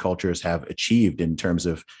societies and cultures have achieved in terms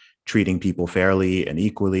of treating people fairly and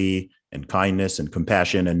equally and kindness and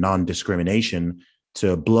compassion and non-discrimination,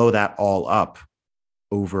 to blow that all up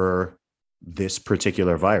over this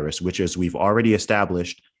particular virus, which, as we've already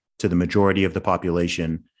established, to the majority of the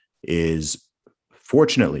population is,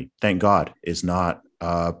 fortunately, thank God, is not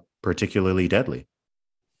particularly deadly.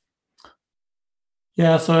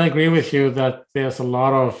 Yeah, so I agree with you that there's a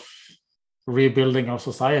lot of rebuilding of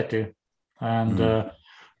society. And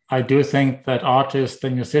I do think that artists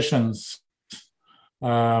and musicians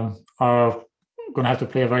are going to have to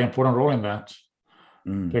play a very important role in that.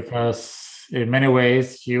 Because in many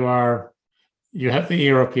ways you have the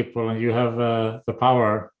ear of people and you have the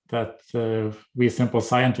power that we simple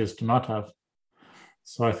scientists do not have.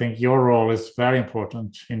 So I think your role is very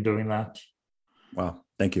important in doing that. Wow,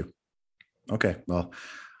 thank you. Okay, well,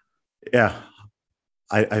 yeah,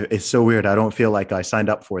 it's so weird. I don't feel like I signed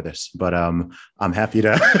up for this, but I'm happy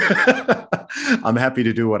to I'm happy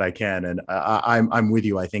to do what I can, and I'm with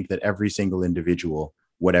you. I think that every single individual,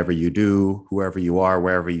 whatever you do, whoever you are,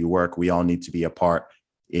 wherever you work, we all need to be a part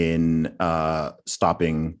in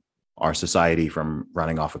stopping our society from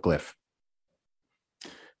running off a cliff.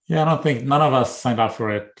 Yeah, I don't think none of us signed up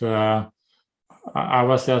for it. I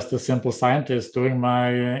was just a simple scientist doing my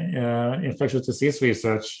infectious disease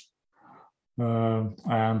research.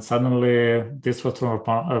 And suddenly this was thrown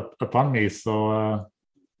upon me. So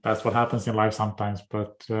that's what happens in life sometimes.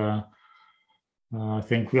 But I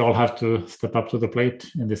think we all have to step up to the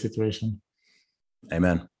plate in this situation.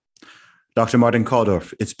 Amen. Dr. Martin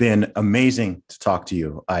Kulldorff, it's been amazing to talk to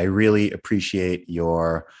you. I really appreciate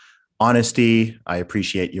your honesty. I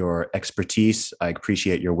appreciate your expertise. I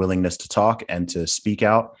appreciate your willingness to talk and to speak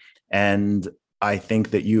out. And I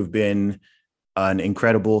think that you've been an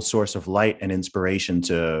incredible source of light and inspiration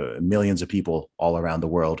to millions of people all around the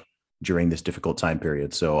world during this difficult time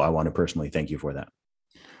period. So I want to personally thank you for that.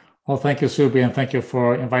 Well, thank you, Zuby, and thank you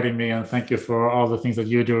for inviting me, and thank you for all the things that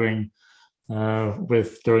you're doing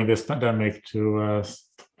during this pandemic to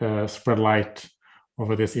spread light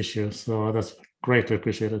over this issue. So that's greatly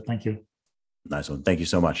appreciated. Thank you. Nice one. Thank you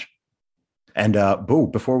so much. And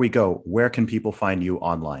before we go, where can people find you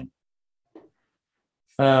online?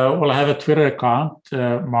 Well, I have a Twitter account,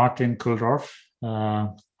 Martin Kulldorff. I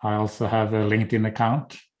also have a LinkedIn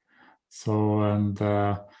account. So, and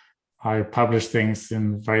I publish things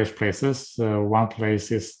in various places. One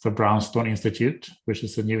place is the Brownstone Institute, which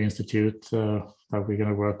is a new institute that we're going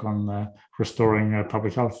to work on restoring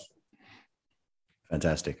public health.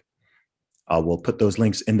 Fantastic. We'll put those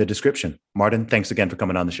links in the description. Martin, thanks again for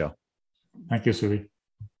coming on the show. Thank you, Zuby.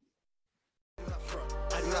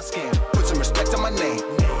 Put some respect on my name.